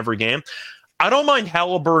 13 every game. I don't mind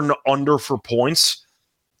Halliburton under for points.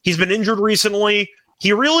 He's been injured recently.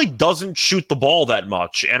 He really doesn't shoot the ball that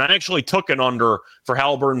much. And I actually took an under for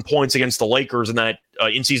Halliburton points against the Lakers in that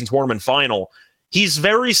in-season tournament final. He's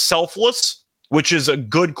very selfless, which is a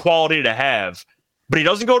good quality to have. But he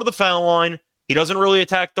doesn't go to the foul line. He doesn't really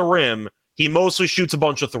attack the rim. He mostly shoots a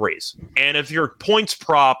bunch of threes. And if your points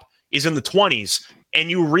prop is in the 20s and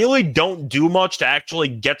you really don't do much to actually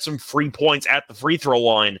get some free points at the free throw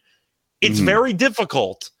line, it's very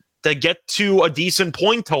difficult to get to a decent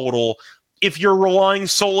point total if you're relying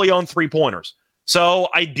solely on three-pointers. So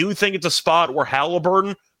I do think it's a spot where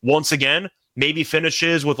Halliburton, once again, maybe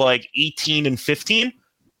finishes with like 18 and 15.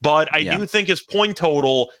 But I do think his point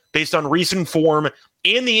total, based on recent form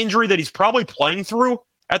and the injury that he's probably playing through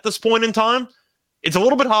at this point in time, it's a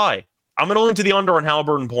little bit high. I'm going to lean to the under on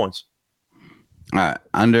Halliburton points.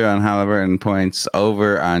 Under on Halliburton points,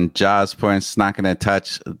 over on Ja's points. Not going to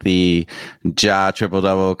touch the Ja triple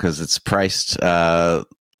double because it's priced.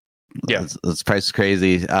 It's priced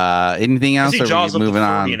crazy. Anything else? I see Ja's up to moving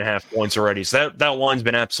 30.5 points already. So that line's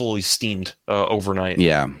been absolutely steamed overnight.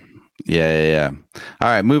 Yeah. All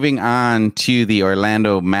right, moving on to the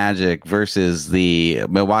Orlando Magic versus the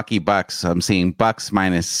Milwaukee Bucks. I'm seeing Bucks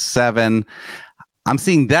 -7. I'm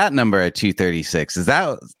seeing that number at 236. Did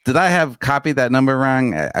I have copied that number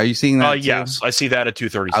wrong? Are you seeing that? Yes, I see that at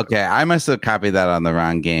 236. Okay, I must have copied that on the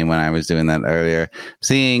wrong game when I was doing that earlier.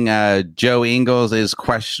 Seeing Joe Ingles is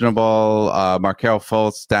questionable. Markelle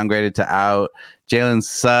Fultz downgraded to out. Jalen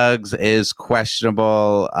Suggs is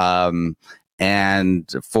questionable.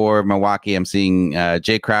 And for Milwaukee, I'm seeing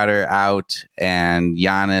Jay Crowder out, and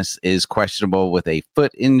Giannis is questionable with a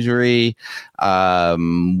foot injury.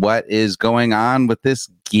 What is going on with this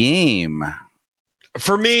game?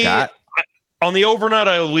 For me, on the overnight,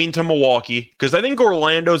 I lean to Milwaukee because I think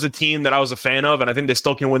Orlando's a team that I was a fan of, and I think they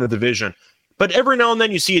still can win the division. But every now and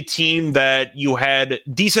then you see a team that you had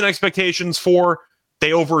decent expectations for. They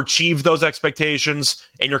overachieved those expectations,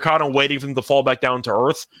 and you're kind of waiting for them to fall back down to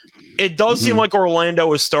earth. It does seem like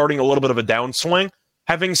Orlando is starting a little bit of a downswing.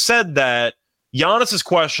 Having said that, Giannis is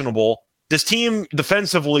questionable. This team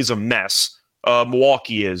defensively is a mess.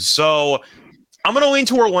 Milwaukee is. So I'm going to lean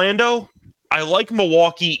to Orlando. I like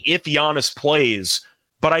Milwaukee if Giannis plays,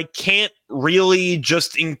 but I can't really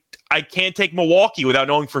I can't take Milwaukee without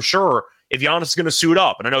knowing for sure if Giannis is going to suit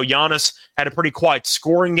up. And I know Giannis had a pretty quiet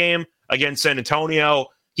scoring game against San Antonio.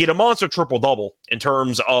 He had a monster triple-double in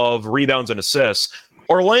terms of rebounds and assists.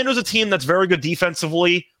 Orlando's a team that's very good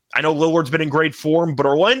defensively. I know Lillard's been in great form, but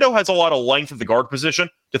Orlando has a lot of length at the guard position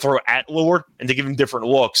to throw at Lillard and to give him different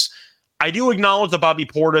looks. I do acknowledge that Bobby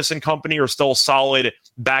Portis and company are still solid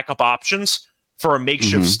backup options for a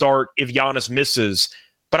makeshift start if Giannis misses,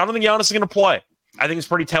 but I don't think Giannis is going to play. I think it's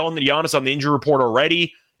pretty telling that Giannis on the injury report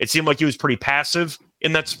already. It seemed like he was pretty passive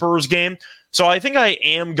in that Spurs game. So I think I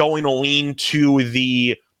am going to lean to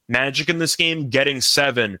the Magic in this game. Getting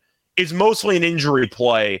 7 is mostly an injury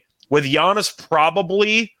play, with Giannis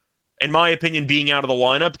probably, in my opinion, being out of the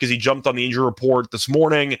lineup because he jumped on the injury report this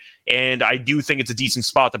morning, and I do think it's a decent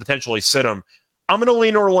spot to potentially sit him. I'm going to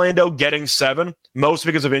lean Orlando getting 7,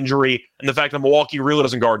 mostly because of injury and the fact that Milwaukee really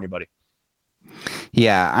doesn't guard anybody.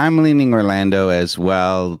 Yeah, I'm leaning Orlando as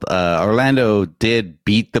well. Orlando did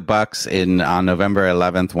beat the Bucks on November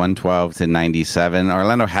 11th, 112-97.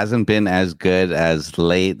 Orlando hasn't been as good as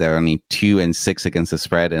late. They're only 2-6 against the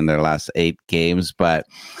spread in their last 8 games. But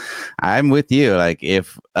I'm with you. Like,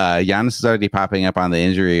 if Giannis is already popping up on the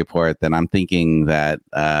injury report, then I'm thinking that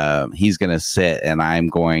he's going to sit, and I'm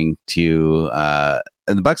going to.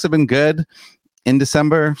 And the Bucks have been good in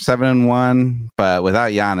December, 7-1, but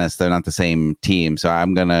without Giannis, they're not the same team. So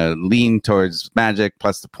I'm going to lean towards Magic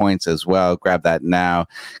plus the points as well. Grab that now,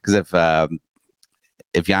 because if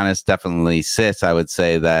Giannis definitely sits, I would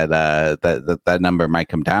say that that number might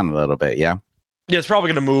come down a little bit. Yeah, it's probably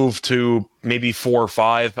going to move to maybe 4 or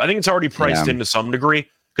 5. I think it's already priced in to some degree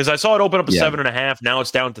because I saw it open up at 7.5. Now it's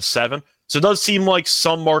down to 7. So it does seem like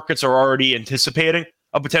some markets are already anticipating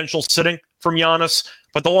a potential sitting from Giannis,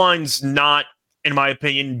 but the line's not, in my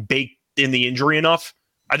opinion, baked in the injury enough.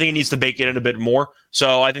 I think it needs to bake it in a bit more.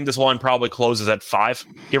 So I think this line probably closes at 5,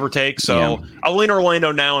 give or take. So I'll lean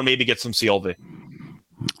Orlando now and maybe get some CLV.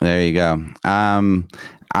 There you go.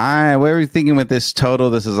 What were you thinking with this total?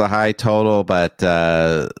 This is a high total, but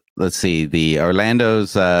let's see. The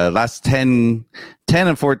Orlando's last 10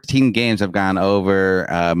 of 14 games have gone over.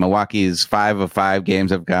 Milwaukee's 5 of 5 games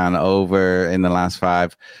have gone over in the last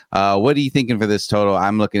 5. What are you thinking for this total?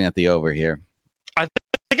 I'm looking at the over here. I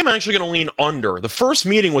think I'm actually going to lean under. The first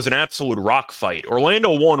meeting was an absolute rock fight.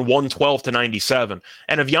 Orlando won 112-97.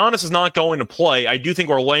 And if Giannis is not going to play, I do think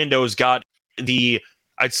Orlando's got the,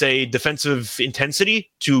 I'd say, defensive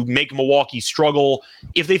intensity to make Milwaukee struggle.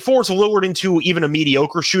 If they force Lillard into even a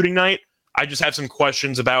mediocre shooting night, I just have some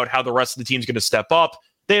questions about how the rest of the team's going to step up.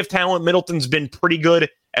 They have talent. Middleton's been pretty good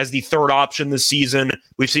as the third option this season.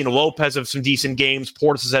 We've seen Lopez have some decent games.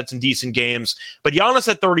 Portis has had some decent games. But Giannis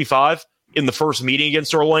at 35 in the first meeting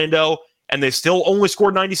against Orlando, and they still only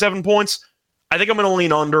scored 97 points. I think I'm going to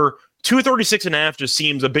lean under. 236.5 just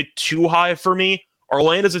seems a bit too high for me.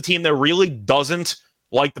 Orlando's a team that really doesn't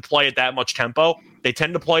like to play at that much tempo. They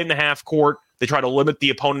tend to play in the half court. They try to limit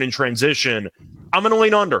the opponent in transition. I'm going to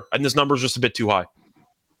lean under, and this number is just a bit too high.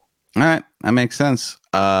 All right, that makes sense.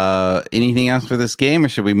 Anything else for this game, or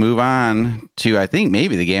should we move on to, I think,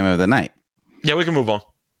 maybe the game of the night? Yeah, we can move on.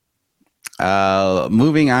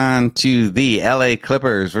 Moving on to the LA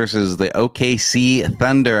Clippers versus the OKC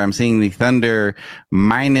Thunder. I'm seeing the Thunder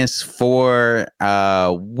 -4.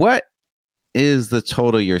 What is the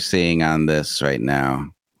total you're seeing on this right now?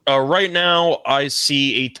 Right now, I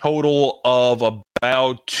see a total of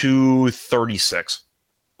about 236.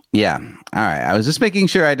 Yeah. All right. I was just making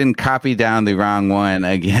sure I didn't copy down the wrong one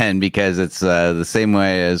again because it's the same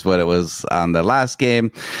way as what it was on the last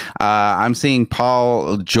game. I'm seeing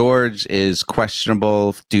Paul George is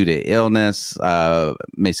questionable due to illness.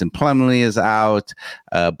 Mason Plumlee is out.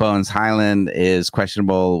 Bones Highland is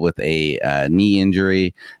questionable with a knee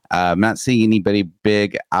injury. I'm not seeing anybody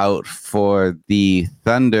big out for the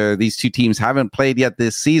Thunder. These two teams haven't played yet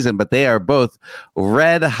this season, but they are both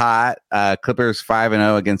red hot. Clippers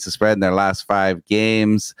 5-0 against the spread in their last 5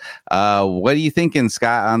 games. What are you thinking,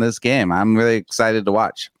 Scott, on this game? I'm really excited to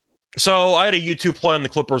watch. So I had a YouTube play on the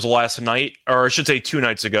Clippers last night, or I should say 2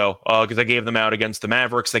 nights ago, because I gave them out against the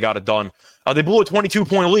Mavericks. They got it done. They blew a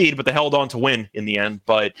 22-point lead, but they held on to win in the end.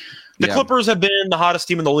 But the Clippers have been the hottest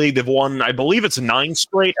team in the league. They've won, I believe it's 9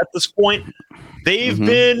 straight at this point. They've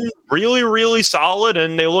been really, really solid,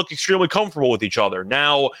 and they look extremely comfortable with each other.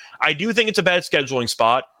 Now, I do think it's a bad scheduling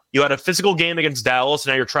spot. You had a physical game against Dallas,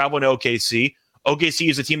 and now you're traveling to OKC. OKC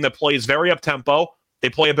is a team that plays very up-tempo. They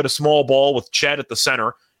play a bit of small ball with Chet at the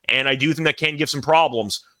center. And I do think that can give some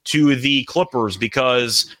problems to the Clippers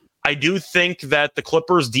because I do think that the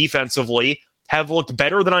Clippers defensively have looked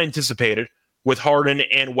better than I anticipated with Harden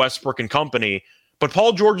and Westbrook and company. But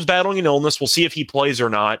Paul George is battling an illness. We'll see if he plays or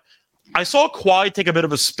not. I saw Kawhi take a bit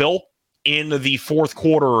of a spill in the fourth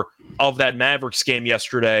quarter of that Mavericks game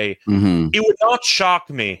yesterday. It would not shock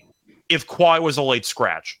me if Kawhi was a late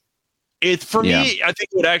scratch. For me, I think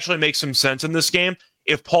it would actually make some sense in this game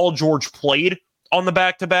if Paul George played on the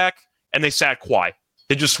back-to-back, and they sat Kawhi.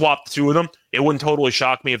 They just swapped the two of them. It wouldn't totally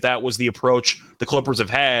shock me if that was the approach the Clippers have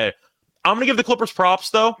had. I'm going to give the Clippers props,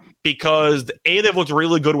 though, because A, they've looked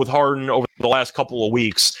really good with Harden over the last couple of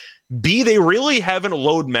weeks. B, they really haven't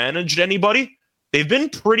load-managed anybody. They've been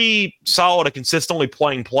pretty solid at consistently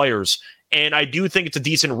playing players, and I do think it's a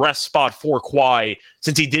decent rest spot for Kawhi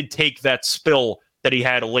since he did take that spill that he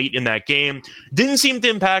had late in that game. Didn't seem to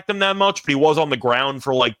impact him that much, but he was on the ground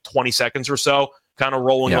for like 20 seconds or so, kind of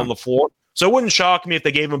rolling on the floor. So it wouldn't shock me if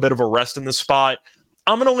they gave him a bit of a rest in this spot.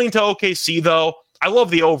 I'm going to lean to OKC, though. I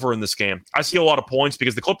love the over in this game. I see a lot of points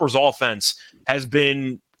because the Clippers' offense has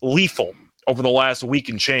been lethal over the last week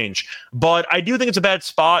and change. But I do think it's a bad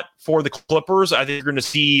spot for the Clippers. I think you're going to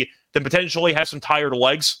see them potentially have some tired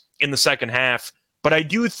legs in the second half. But I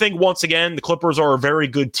do think, once again, the Clippers are a very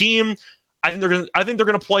good team. I think they're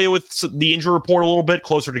going to play with the injury report a little bit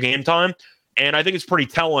closer to game time, and I think it's pretty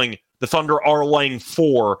telling the Thunder are laying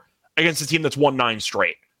 4 against a team that's won 9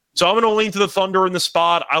 straight. So I'm going to lean to the Thunder in the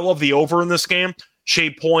spot. I love the over in this game. Shea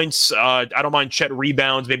points. I don't mind Chet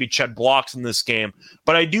rebounds, maybe Chet blocks in this game,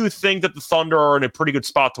 but I do think that the Thunder are in a pretty good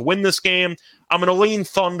spot to win this game. I'm going to lean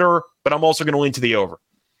Thunder, but I'm also going to lean to the over.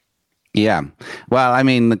 Yeah. Well, I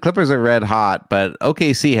mean, the Clippers are red hot, but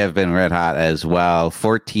OKC have been red hot as well.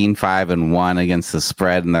 14-5-1 against the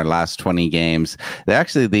spread in their last 20 games. They're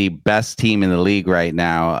actually the best team in the league right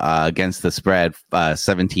now against the spread,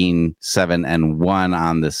 17-7-1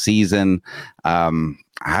 on the season.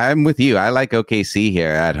 I'm with you. I like OKC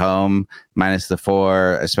here at home,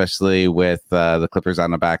 -4, especially with the Clippers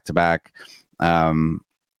on a back-to-back. I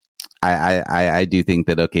do think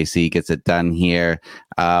that OKC gets it done here.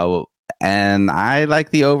 And I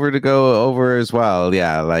like the over to go over as well.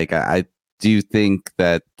 Yeah, like I do think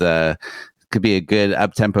that could be a good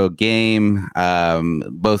up-tempo game.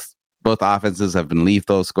 Both offenses have been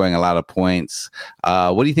lethal, scoring a lot of points.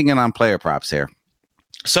 What are you thinking on player props here?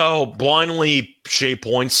 So blindly Shea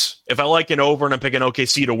points. If I like an over and I'm picking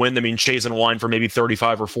OKC to win, that means Shea's in line for maybe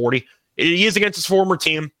 35 or 40. He is against his former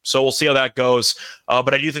team, so we'll see how that goes.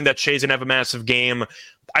 But I do think that Shea's going to have a massive game.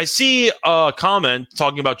 I see a comment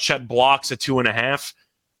talking about Chet blocks at 2.5.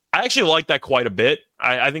 I actually like that quite a bit.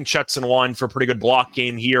 I think Chet's in line for a pretty good block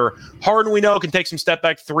game here. Harden, we know, can take some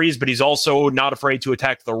step-back threes, but he's also not afraid to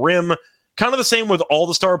attack the rim. Kind of the same with all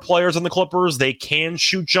the star players on the Clippers. They can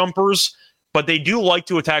shoot jumpers, but they do like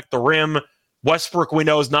to attack the rim. Westbrook, we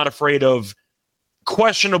know, is not afraid of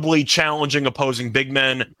questionably challenging opposing big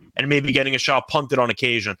men and maybe getting a shot punted on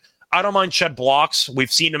occasion. I don't mind Chet blocks.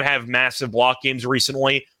 We've seen him have massive block games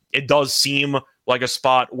recently. It does seem like a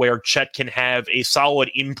spot where Chet can have a solid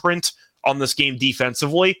imprint on this game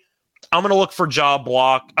defensively. I'm going to look for I'm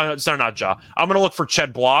going to look for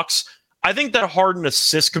Chet blocks. I think that Harden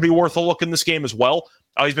assist could be worth a look in this game as well.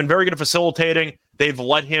 He's been very good at facilitating. They've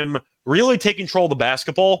let him really take control of the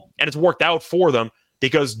basketball, and it's worked out for them.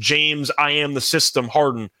 because James, I am the system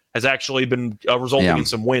Harden has actually been resulting in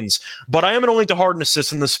some wins. But I am going to link to Harden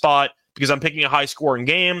assists in this spot because I'm picking a high-scoring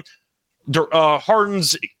game.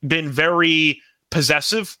 Harden's been very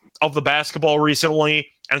possessive of the basketball recently,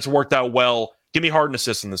 and it's worked out well. Give me Harden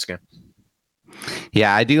assists in this game.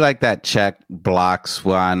 Yeah, I do like that check blocks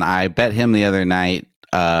one. I bet him the other night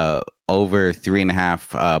over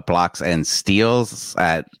 3.5 blocks and steals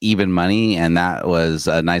at even money, and that was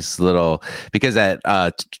a nice little, because at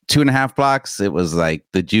 2.5 blocks it was like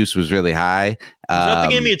the juice was really high. Was that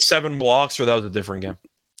the game he had 7 blocks, or that was a different game?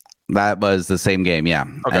 That was the same game, yeah.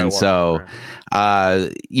 Okay, and so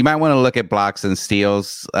you might want to look at blocks and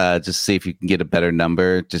steals, just see if you can get a better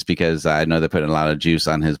number, just because I know they're putting a lot of juice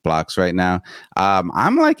on his blocks right now.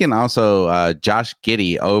 I'm liking also Josh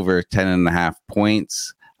Giddey over 10.5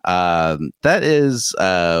 points. That is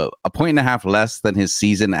 1.5 points less than his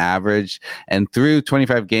season average. And through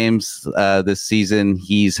 25 games this season,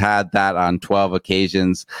 he's had that on 12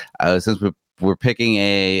 occasions. Since we're picking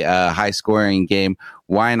a high-scoring game,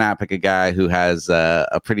 why not pick a guy who has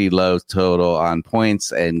a pretty low total on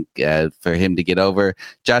points, and for him to get over?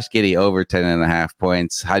 Josh Giddey over 10.5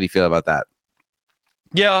 points. How do you feel about that?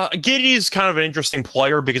 Yeah, Giddey's kind of an interesting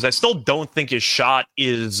player because I still don't think his shot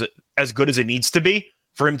is as good as it needs to be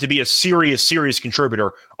for him to be a serious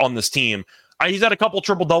contributor on this team. He's had a couple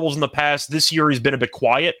triple-doubles in the past. This year he's been a bit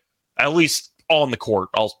quiet, at least on the court.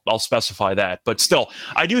 I'll specify that. But still,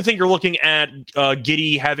 I do think you're looking at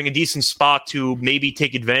Giddey having a decent spot to maybe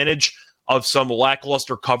take advantage of some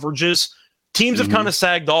lackluster coverages. Teams have kind of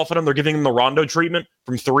sagged off at him. They're giving him the Rondo treatment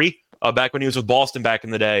from 3 back when he was with Boston back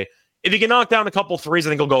in the day. If he can knock down a couple threes, I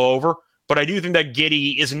think he'll go over. But I do think that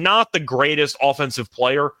Giddey is not the greatest offensive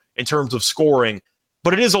player in terms of scoring,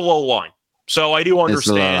 but it is a low line. So I do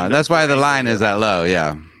understand. That's why the line is that low,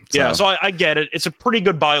 yeah. Yeah, so I get it. It's a pretty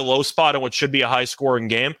good buy low spot in what should be a high-scoring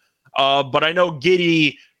game. But I know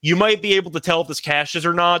Giddey, you might be able to tell if this cashes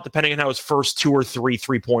or not, depending on how his first 2 or 3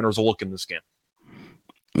 3-pointers will look in this game.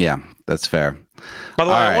 Yeah, that's fair. By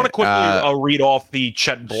the way, I want to quickly read off the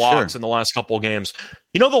Chet blocks in the last couple of games.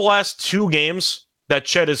 You know, the last 2 games that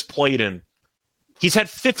Chet has played in, he's had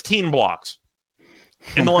 15 blocks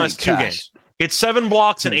in the last 2 games. It's 7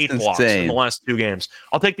 blocks and 8 blocks in the last 2 games.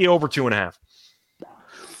 I'll take the over 2.5.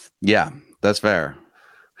 Yeah, that's fair.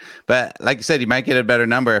 But like you said, you might get a better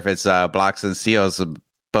number if it's blocks and steals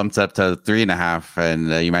bumps up to 3.5,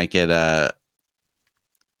 and you might get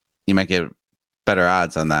better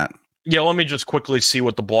odds on that. Yeah, let me just quickly see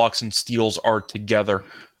what the blocks and steals are together.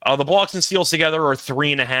 The blocks and steals together are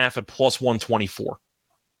 3.5 at plus 124.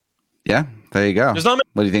 Yeah, there you go. There's not many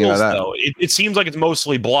what do you think about that? Though. It seems like it's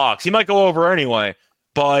mostly blocks. He might go over anyway.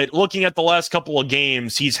 But looking at the last couple of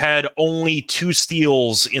games, he's had only 2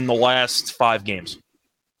 steals in the last 5 games.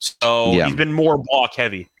 So he's been more block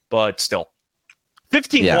heavy, but still.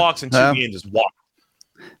 15 blocks in 2 games is wild.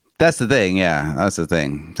 That's the thing. Yeah, that's the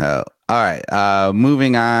thing. All right.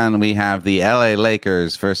 Moving on, we have the LA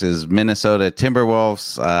Lakers versus Minnesota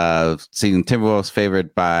Timberwolves. Seeing Timberwolves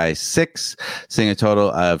favored by 6, seeing a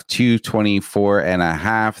total of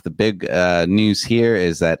 224.5. The big news here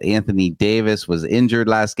is that Anthony Davis was injured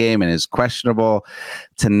last game and is questionable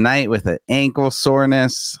tonight with an ankle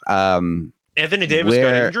soreness. Anthony Davis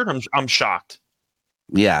got injured? I'm shocked.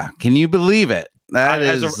 Yeah. Can you believe it? That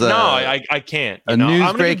is I can't. A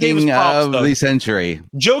news breaking of the century.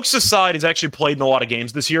 Jokes aside, he's actually played in a lot of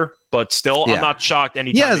games this year, but still, I'm not shocked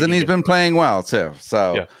anytime. Yes, and he's been playing well too.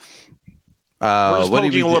 So, we're just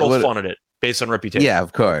poking a little fun at it based on reputation. Yeah,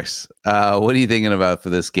 of course. What are you thinking about for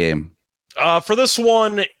this game? For this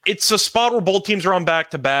one, it's a spot where both teams are on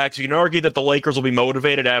back-to-back. So you can argue that the Lakers will be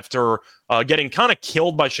motivated after getting kind of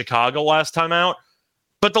killed by Chicago last time out.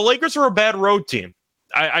 But the Lakers are a bad road team.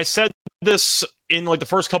 I said this in like the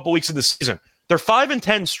first couple weeks of the season. They're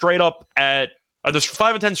 5-10 straight up they're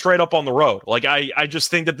 5-10 straight up on the road. Like I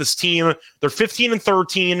just think that this team, they're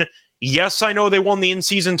 15-13. Yes, I know they won the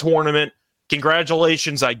in-season tournament.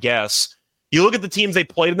 Congratulations, I guess. You look at the teams they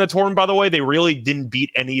played in the tournament, by the way, they really didn't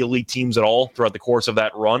beat any elite teams at all throughout the course of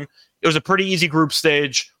that run. It was a pretty easy group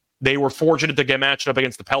stage. They were fortunate to get matched up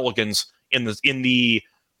against the Pelicans in the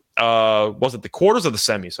was it the quarters or the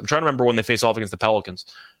semis? I'm trying to remember when they faced off against the Pelicans.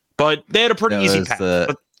 But they had a pretty easy path.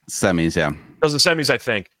 Semis, yeah. Those are the semis, I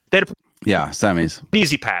think. They had semis.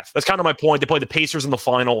 Easy path. That's kind of my point. They played the Pacers in the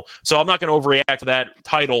final, so I'm not going to overreact to that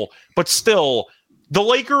title. But still, the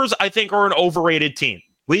Lakers, I think, are an overrated team.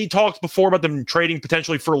 We talked before about them trading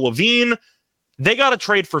potentially for Levine. They got to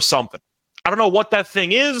trade for something. I don't know what that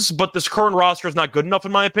thing is, but this current roster is not good enough,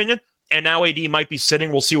 in my opinion. And now AD might be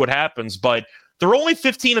sitting. We'll see what happens. But they're only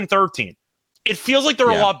 15-13. It feels like they're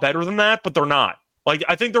a lot better than that, but they're not. Like,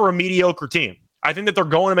 I think they're a mediocre team. I think that they're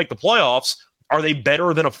going to make the playoffs. Are they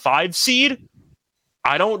better than a 5 seed?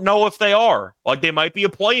 I don't know if they are. Like, they might be a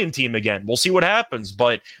play-in team again. We'll see what happens,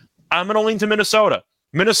 but I'm going to lean to Minnesota.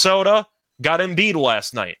 Minnesota got Embiid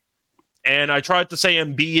last night. And I tried to say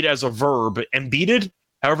Embiid as a verb. Embiided?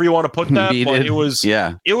 However you want to put that. But it was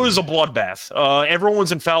a bloodbath. Everyone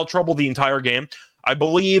was in foul trouble the entire game. I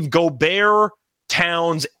believe Gobert,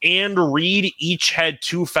 Towns, and Reed each had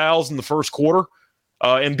 2 fouls in the first quarter.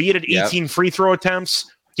 Embiid had 18 free throw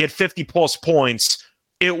attempts. He had 50-plus points.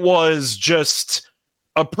 It was just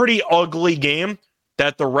a pretty ugly game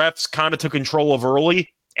that the refs kind of took control of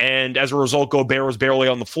early. And as a result, Gobert was barely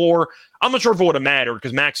on the floor. I'm not sure if it would have mattered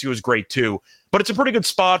because Maxey was great too. But it's a pretty good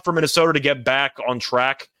spot for Minnesota to get back on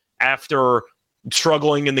track after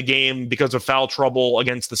struggling in the game because of foul trouble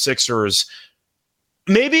against the Sixers.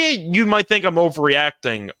 Maybe you might think I'm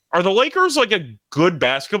overreacting. Are the Lakers like a good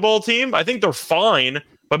basketball team? I think they're fine,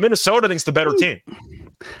 but Minnesota thinks the better team.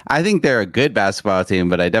 I think they're a good basketball team,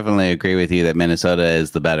 but I definitely agree with you that Minnesota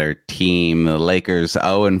is the better team. The Lakers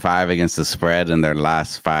 0-5 against the spread in their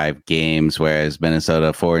last 5 games, whereas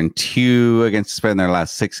Minnesota 4-2 against the spread in their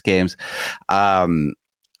last 6 games.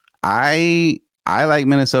 I like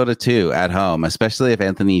Minnesota too at home, especially if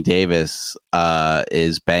Anthony Davis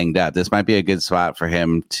is banged up. This might be a good spot for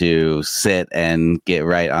him to sit and get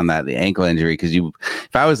right on that ankle injury. Because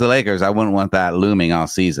if I was the Lakers, I wouldn't want that looming all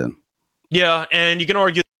season. Yeah, and you can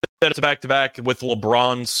argue that it's a back-to-back with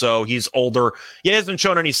LeBron, so he's older. He hasn't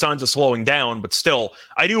shown any signs of slowing down, but still,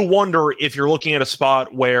 I do wonder if you're looking at a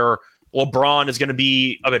spot where LeBron is going to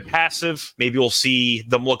be a bit passive. Maybe we'll see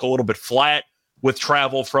them look a little bit flat with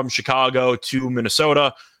travel from Chicago to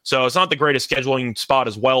Minnesota. So it's not the greatest scheduling spot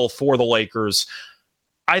as well for the Lakers.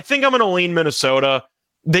 I think I'm going to lean Minnesota.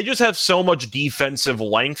 They just have so much defensive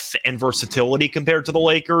length and versatility compared to the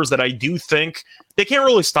Lakers that I do think they can't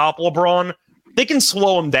really stop LeBron. They can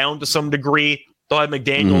slow him down to some degree. They'll have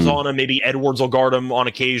McDaniels on him. Maybe Edwards will guard him on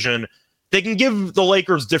occasion. They can give the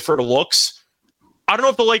Lakers different looks. I don't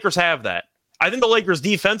know if the Lakers have that. I think the Lakers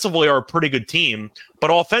defensively are a pretty good team,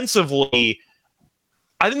 but offensively,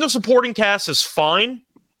 I think the supporting cast is fine.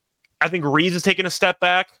 I think Reeves has taken a step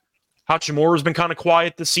back. Hachimura has been kind of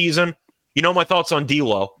quiet this season. You know my thoughts on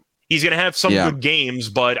D'Lo. He's going to have some good games,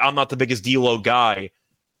 but I'm not the biggest D'Lo guy.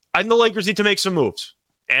 I think the Lakers need to make some moves,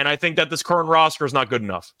 and I think that this current roster is not good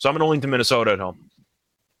enough. So I'm going to lean to Minnesota at home.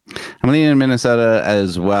 I'm leaning Minnesota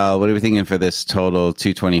as well. What are we thinking for this total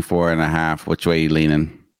 224.5? Which way are you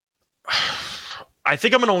leaning? I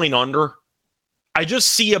think I'm going to lean under. I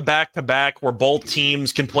just see a back-to-back where both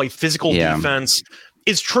teams can play physical defense.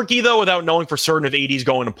 It's tricky, though, without knowing for certain if AD is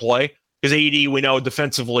going to play. Because AD, we know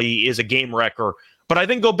defensively, is a game wrecker. But I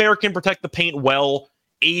think Gobert can protect the paint well.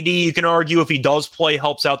 AD, you can argue if he does play,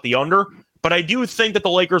 helps out the under. But I do think that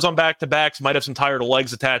the Lakers on back-to-backs might have some tired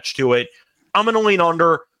legs attached to it. I'm going to lean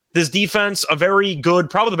under. This defense, a very good,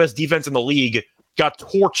 probably the best defense in the league, got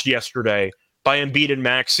torched yesterday by Embiid and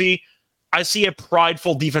Maxey. I see a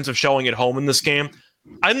prideful defensive showing at home in this game.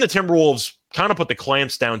 I think the Timberwolves kind of put the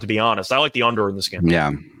clamps down, to be honest. I like the under in this game.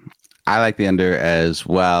 Yeah. I like the under as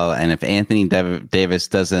well. And if Anthony Davis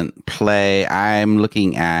doesn't play, I'm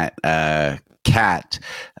looking at Cat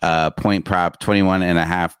point prop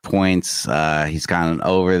 21.5 points. He's gone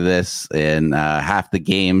over this in half the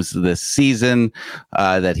games this season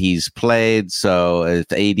that he's played. So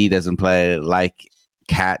if AD doesn't play, like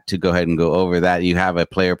Cat to go ahead and go over that. You have a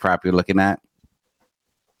player prop you're looking at?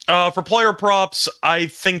 For player props, I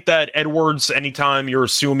think that Edwards, anytime you're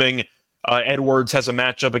assuming Edwards has a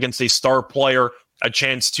matchup against a star player, a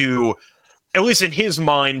chance to, at least in his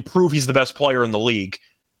mind, prove he's the best player in the league,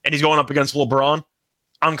 and he's going up against LeBron,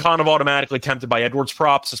 I'm kind of automatically tempted by Edwards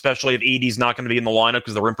props, especially if AD's not going to be in the lineup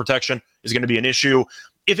because the rim protection is going to be an issue.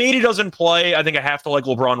 If AD doesn't play, I think I have to like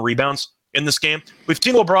LeBron rebounds in this game. We've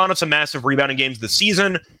seen LeBron have some massive rebounding games this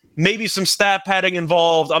season, maybe some stat padding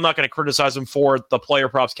involved. I'm not going to criticize him for it. The player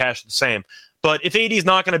props cash the same. But if AD's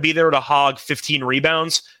not going to be there to hog 15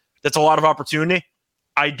 rebounds, that's a lot of opportunity.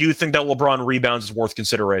 I do think that LeBron rebounds is worth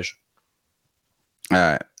consideration. All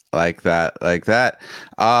right. Like that.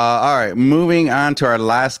 All right. Moving on to our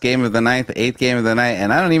last game of the night, the 8th game of the night.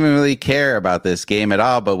 And I don't even really care about this game at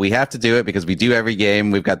all, but we have to do it because we do every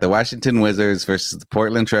game. We've got the Washington Wizards versus the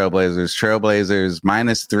Portland Trailblazers. Trailblazers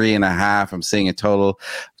 -3.5. I'm seeing a total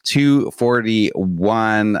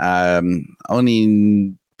 241.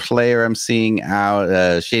 Only player I'm seeing out,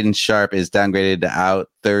 Shaden Sharp, is downgraded out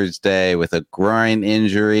Thursday with a groin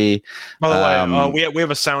injury. By the way, we have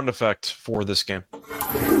a sound effect for this game.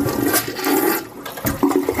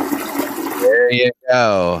 There you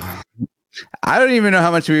go. I don't even know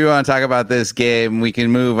how much we want to talk about this game. We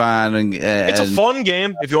can move on. It's a fun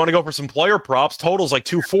game. If you want to go for some player props, total's like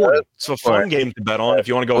 240. It's a fun game to bet on if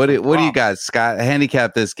you want to go. What do you got, Scott?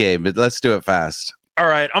 Handicap this game, but let's do it fast. All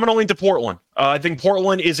right, I'm going to lean to Portland. I think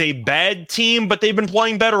Portland is a bad team, but they've been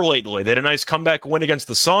playing better lately. They had a nice comeback win against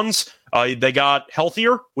the Suns. They got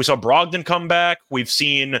healthier. We saw Brogdon come back. We've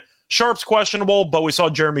seen Sharp's questionable, but we saw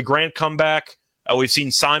Jeremy Grant come back. We've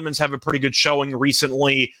seen Simons have a pretty good showing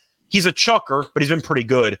recently. He's a chucker, but he's been pretty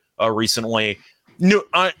good recently.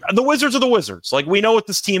 The Wizards are the Wizards. Like, we know what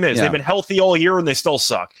this team is. Yeah. They've been healthy all year, and they still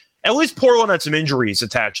suck. At least Portland had some injuries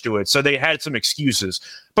attached to it, so they had some excuses.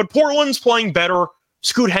 But Portland's playing better.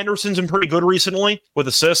 Scoot Henderson's been pretty good recently with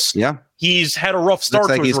assists. Yeah. He's had a rough start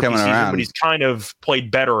to his rookie season, but he's kind of played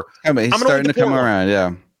better. Yeah, but he's starting to come around,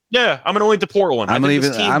 yeah. Yeah, I'm going to lean to Portland. I'm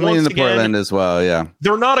leaning to Portland as well, yeah.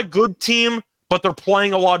 They're not a good team, but they're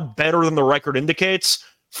playing a lot better than the record indicates.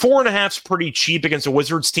 4.5's pretty cheap against a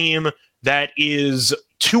Wizards team that is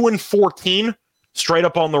 2-14 straight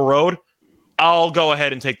up on the road. I'll go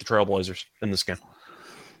ahead and take the Trailblazers in this game.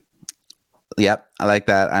 Yep, I like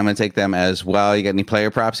that. I'm going to take them as well. You got any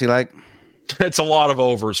player props you like? It's a lot of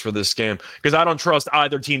overs for this game because I don't trust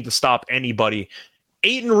either team to stop anybody.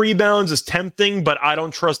 Ayton rebounds is tempting, but I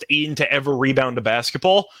don't trust Ayton to ever rebound a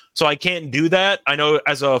basketball, so I can't do that. I know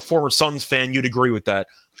as a former Suns fan, you'd agree with that.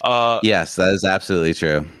 Yes, that is absolutely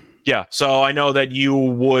true. Yeah, so I know that you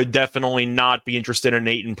would definitely not be interested in an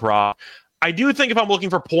Ayton prop. I do think if I'm looking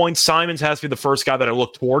for points, Simons has to be the first guy that I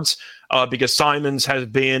look towards because Simons has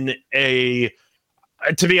been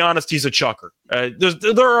to be honest, he's a chucker.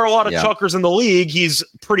 There are a lot of chuckers in the league. He's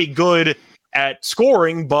pretty good at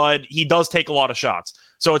scoring, but he does take a lot of shots.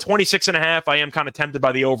 So at 26.5, I am kind of tempted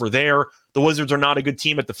by the over there. The Wizards are not a good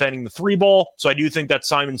team at defending the three ball, so I do think that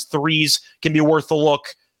Simons' threes can be worth a look.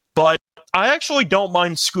 But I actually don't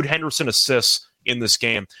mind Scoot Henderson assists in this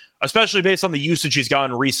game, especially based on the usage he's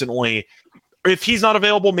gotten recently. If he's not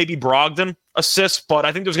available, maybe Brogdon assists, but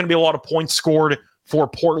I think there's going to be a lot of points scored for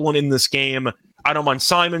Portland in this game. I don't mind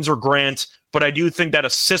Simons or Grant, but I do think that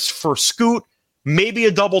assists for Scoot, maybe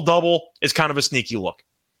a double-double, is kind of a sneaky look.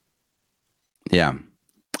 Yeah,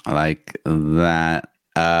 I like that.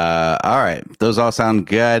 All right, those all sound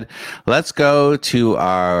good. Let's go to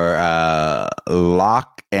our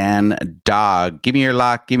lock and dog. Give me your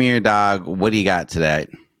lock, give me your dog. What do you got today?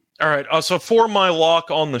 All right, so for my lock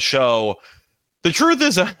on the show, the truth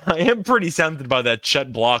is I am pretty tempted by that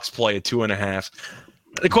Chet Blocks play at 2.5.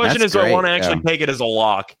 The question is, do I want to actually take it as a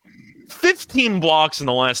lock? 15 blocks in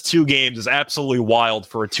the last two games is absolutely wild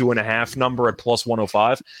for a 2.5 number at plus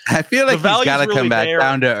 105. I feel like he's got to come back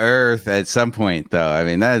down to earth at some point, though. I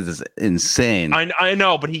mean, that is insane. I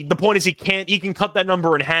know, but the point is he can cut that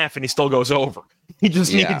number in half and he still goes over. He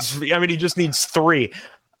just needs 3.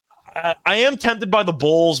 I am tempted by the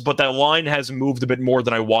Bulls, but that line has moved a bit more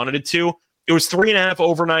than I wanted it to. It was 3.5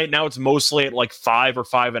 overnight. Now it's mostly at like 5 or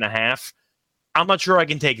 5.5. I'm not sure I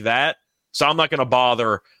can take that, so I'm not going to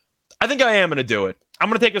bother. I think I am going to do it. I'm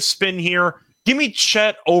going to take a spin here. Give me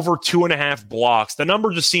Chet over 2.5 blocks. The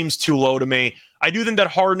number just seems too low to me. I do think that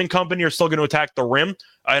Harden and company are still going to attack the rim,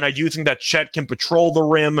 and I do think that Chet can patrol the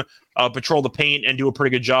rim, patrol the paint, and do a pretty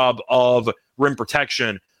good job of rim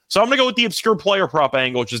protection. So I'm going to go with the obscure player prop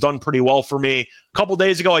angle, which has done pretty well for me. A couple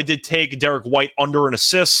days ago, I did take Derek White under an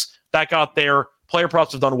assist. That got there. Player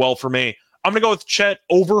props have done well for me. I'm going to go with Chet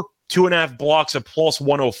over 2.5 blocks at plus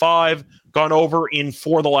 105. Gone over in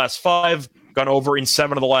 4 of the last 5. Gone over in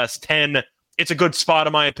 7 of the last 10. It's a good spot,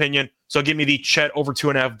 in my opinion. So give me the Chet over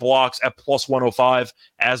 2.5 blocks at plus 105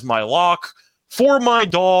 as my lock. For my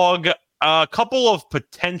dog, a couple of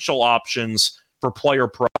potential options for player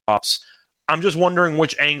props. I'm just wondering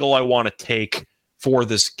which angle I want to take for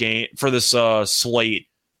this game, for this slate.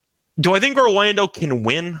 Do I think Orlando can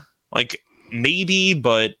win? Like, maybe,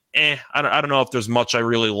 but I don't know if there's much I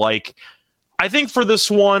really like. I think for this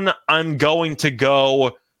one, I'm going to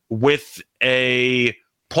go with a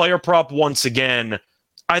player prop once again.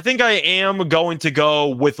 I think I am going to go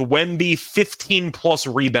with Wemby 15-plus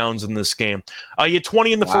rebounds in this game. He had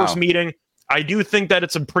 20 in the first meeting. I do think that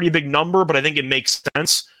it's a pretty big number, but I think it makes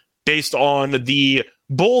sense based on the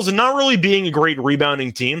Bulls not really being a great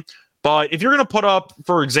rebounding team. But if you're going to put up,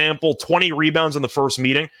 for example, 20 rebounds in the first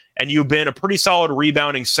meeting, and you've been a pretty solid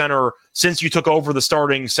rebounding center since you took over the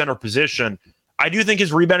starting center position, I do think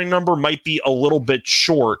his rebounding number might be a little bit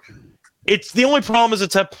short. It's the only problem is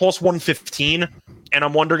it's at plus 115, and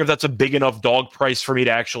I'm wondering if that's a big enough dog price for me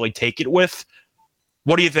to actually take it with.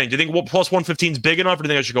 What do you think? Do you think plus 115 is big enough, or do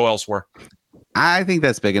you think I should go elsewhere? I think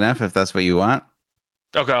that's big enough if that's what you want.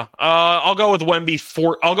 Okay. I'll go with Wemby.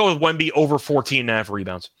 I'll go with Wemby over 14.5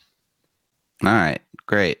 rebounds. All right,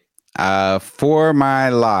 great. For my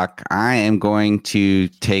lock, I am going to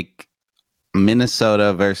take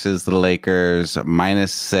Minnesota versus the Lakers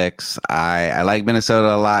 -6. I like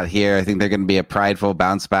Minnesota a lot here. I think they're going to be a prideful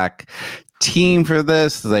bounce back team for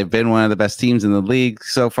this. They've been one of the best teams in the league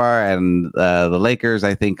so far, and the Lakers,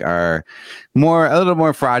 I think, are a little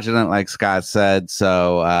more fraudulent, like Scott said.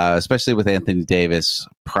 So, especially with Anthony Davis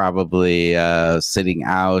probably sitting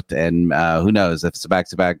out, and who knows if it's a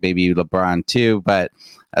back-to-back, maybe LeBron too. But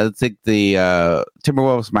I think the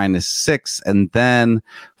Timberwolves -6, and then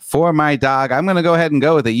for my dog, I'm going to go ahead and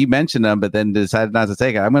go with it. You mentioned them, but then decided not to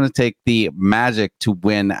take it. I'm going to take the Magic to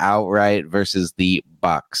win outright versus the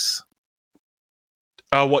Bucks.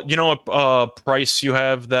 What price you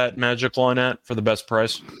have that Magic line at for the best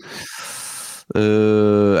price?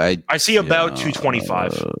 I see about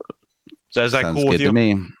 225. So is that cool with you? To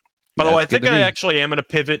me. By the way, I think I actually am going to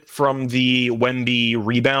pivot from the Wemby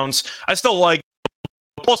rebounds. I still like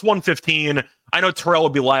plus 115. I know Terrell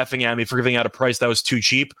would be laughing at me for giving out a price that was too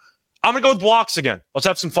cheap. I'm going to go with blocks again. Let's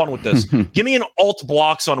have some fun with this. Give me an alt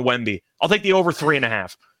blocks on Wemby. I'll take the over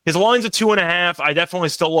 3.5. His line's at 2.5. I definitely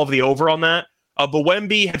still love the over on that. But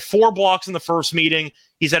Wemby had 4 blocks in the first meeting.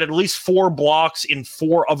 He's had at least 4 blocks in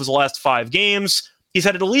 4 of his last 5 games. He's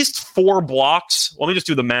had at least 4 blocks. Let me just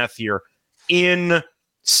do the math here. In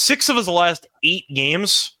 6 of his last 8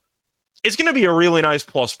 games, it's going to be a really nice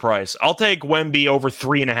plus price. I'll take Wemby over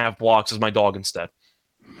 3.5 blocks as my dog instead.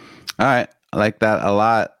 All right. I like that a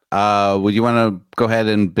lot. Would you want to go ahead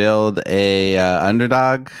and build a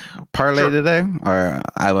underdog parlay today? Or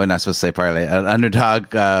I was not supposed to say parlay. An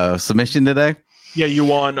underdog submission today? Yeah, you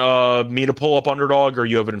want me to pull up underdog, or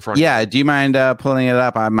you have it in front of you? Yeah, do you mind pulling it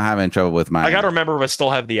up? I'm having trouble with mine. I got to remember if I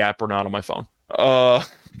still have the app or not on my phone. Oh,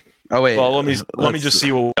 wait. Well, let me just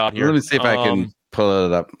see what we got here. Let me see if I can pull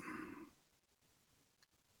it up.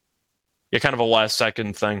 Yeah, kind of a last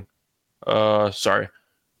second thing. Sorry.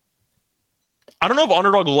 I don't know if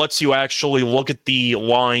Underdog lets you actually look at the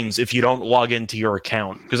lines if you don't log into your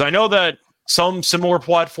account. Because I know that some similar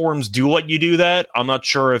platforms do let you do that. I'm not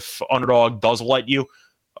sure if Underdog does let you.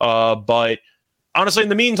 But honestly, in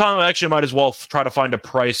the meantime, I actually might as well try to find a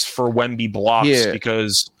price for Wemby blocks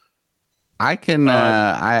because I can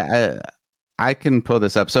I can pull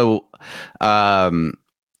this up. So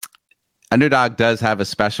Underdog does have a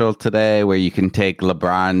special today where you can take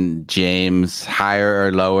LeBron James higher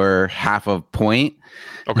or lower half a point.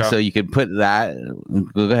 Okay. So you can put that.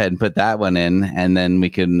 Go ahead and put that one in, and then we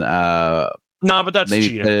can. But that's maybe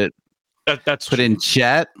cheating. That's put in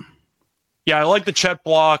Chet. Yeah, I like the Chet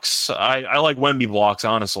blocks. I like Wemby blocks.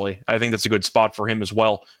 Honestly, I think that's a good spot for him as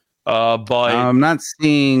well. But I'm not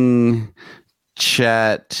seeing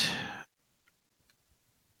Chet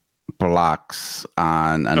blocks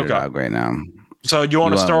on Underdog right now. So you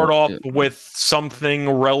want to start off with something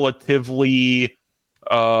relatively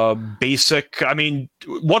basic? I mean,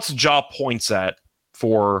 what's Ja points at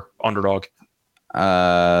for Underdog?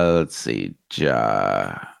 Let's see.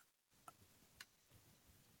 Ja.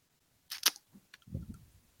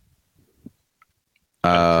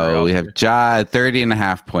 We have Ja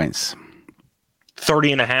 30.5 points.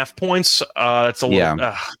 30.5 points? That's a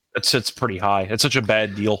little, it's pretty high. It's such a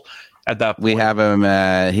bad deal at that point. We have him,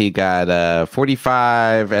 he got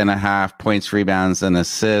 45.5 points, rebounds, and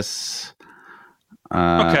assists.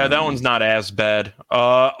 Okay, that one's not as bad.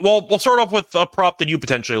 Well, we'll start off with a prop that you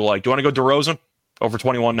potentially like. Do you want to go DeRozan over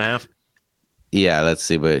 21.5? Yeah, let's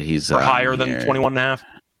see what he's or higher than 21.5.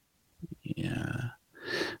 Yeah,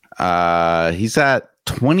 he's at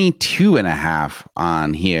 22.5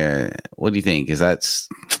 on here. What do you think? Is that's?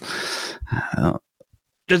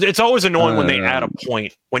 It's always annoying when they add a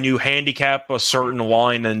point when you handicap a certain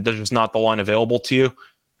line and there's not the line available to you.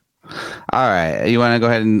 All right, you want to go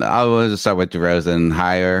ahead and I'll just start with DeRozan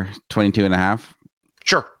higher 22.5.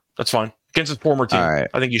 Sure, that's fine against his former team. Right.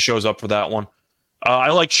 I think he shows up for that one.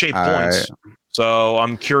 I like Shea points, so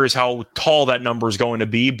I'm curious how tall that number is going to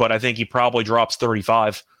be, but I think he probably drops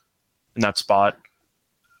 35 in that spot.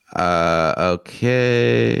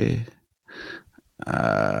 Okay.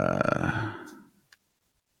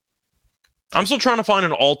 I'm still trying to find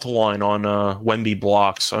an alt line on Wemby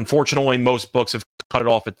blocks. Unfortunately, most books have cut it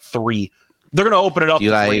off at 3. They're going to open it up to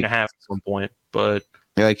 3.5 at some point. But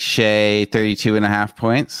you like Shea 32.5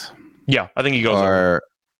 points? Yeah, I think he goes. Or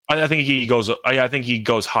I think he goes. I think he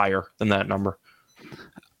goes higher than that number.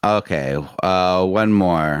 Okay, one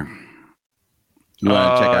more. You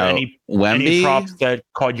want to check out Wemby? Any props that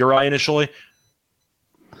caught your eye initially?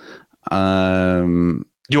 Do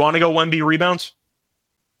you want to go Wemby rebounds?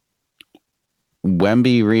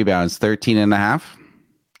 Wemby rebounds 13.5.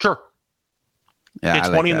 Sure. Yeah, it's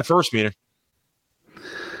 20 in the first meeting.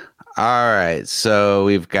 All right. So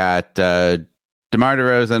we've got DeMar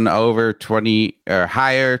DeRozan over 20 or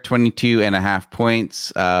higher, 22.5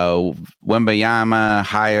 points. Wembanyama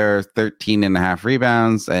higher, 13.5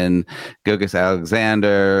 rebounds. And Gilgeous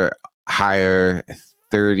Alexander higher,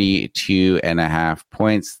 32.5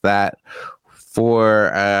 points. That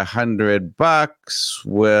for $100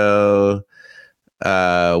 will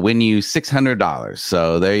win you $600.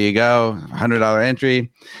 So there you go, $100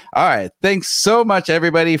 entry. All right, thanks so much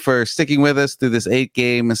everybody for sticking with us through this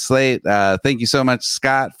 8-game slate. Thank you so much,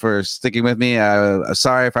 Scott, for sticking with me.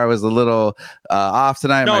 Sorry if I was a little off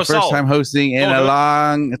tonight. My first time hosting in a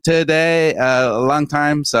long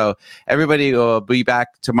time. So everybody will be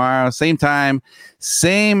back tomorrow, same time,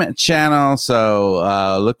 same channel.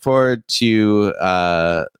 So look forward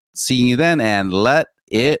to seeing you then, and let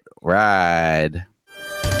it ride.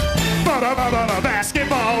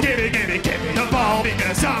 Basketball, give me the ball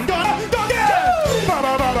because I'm gonna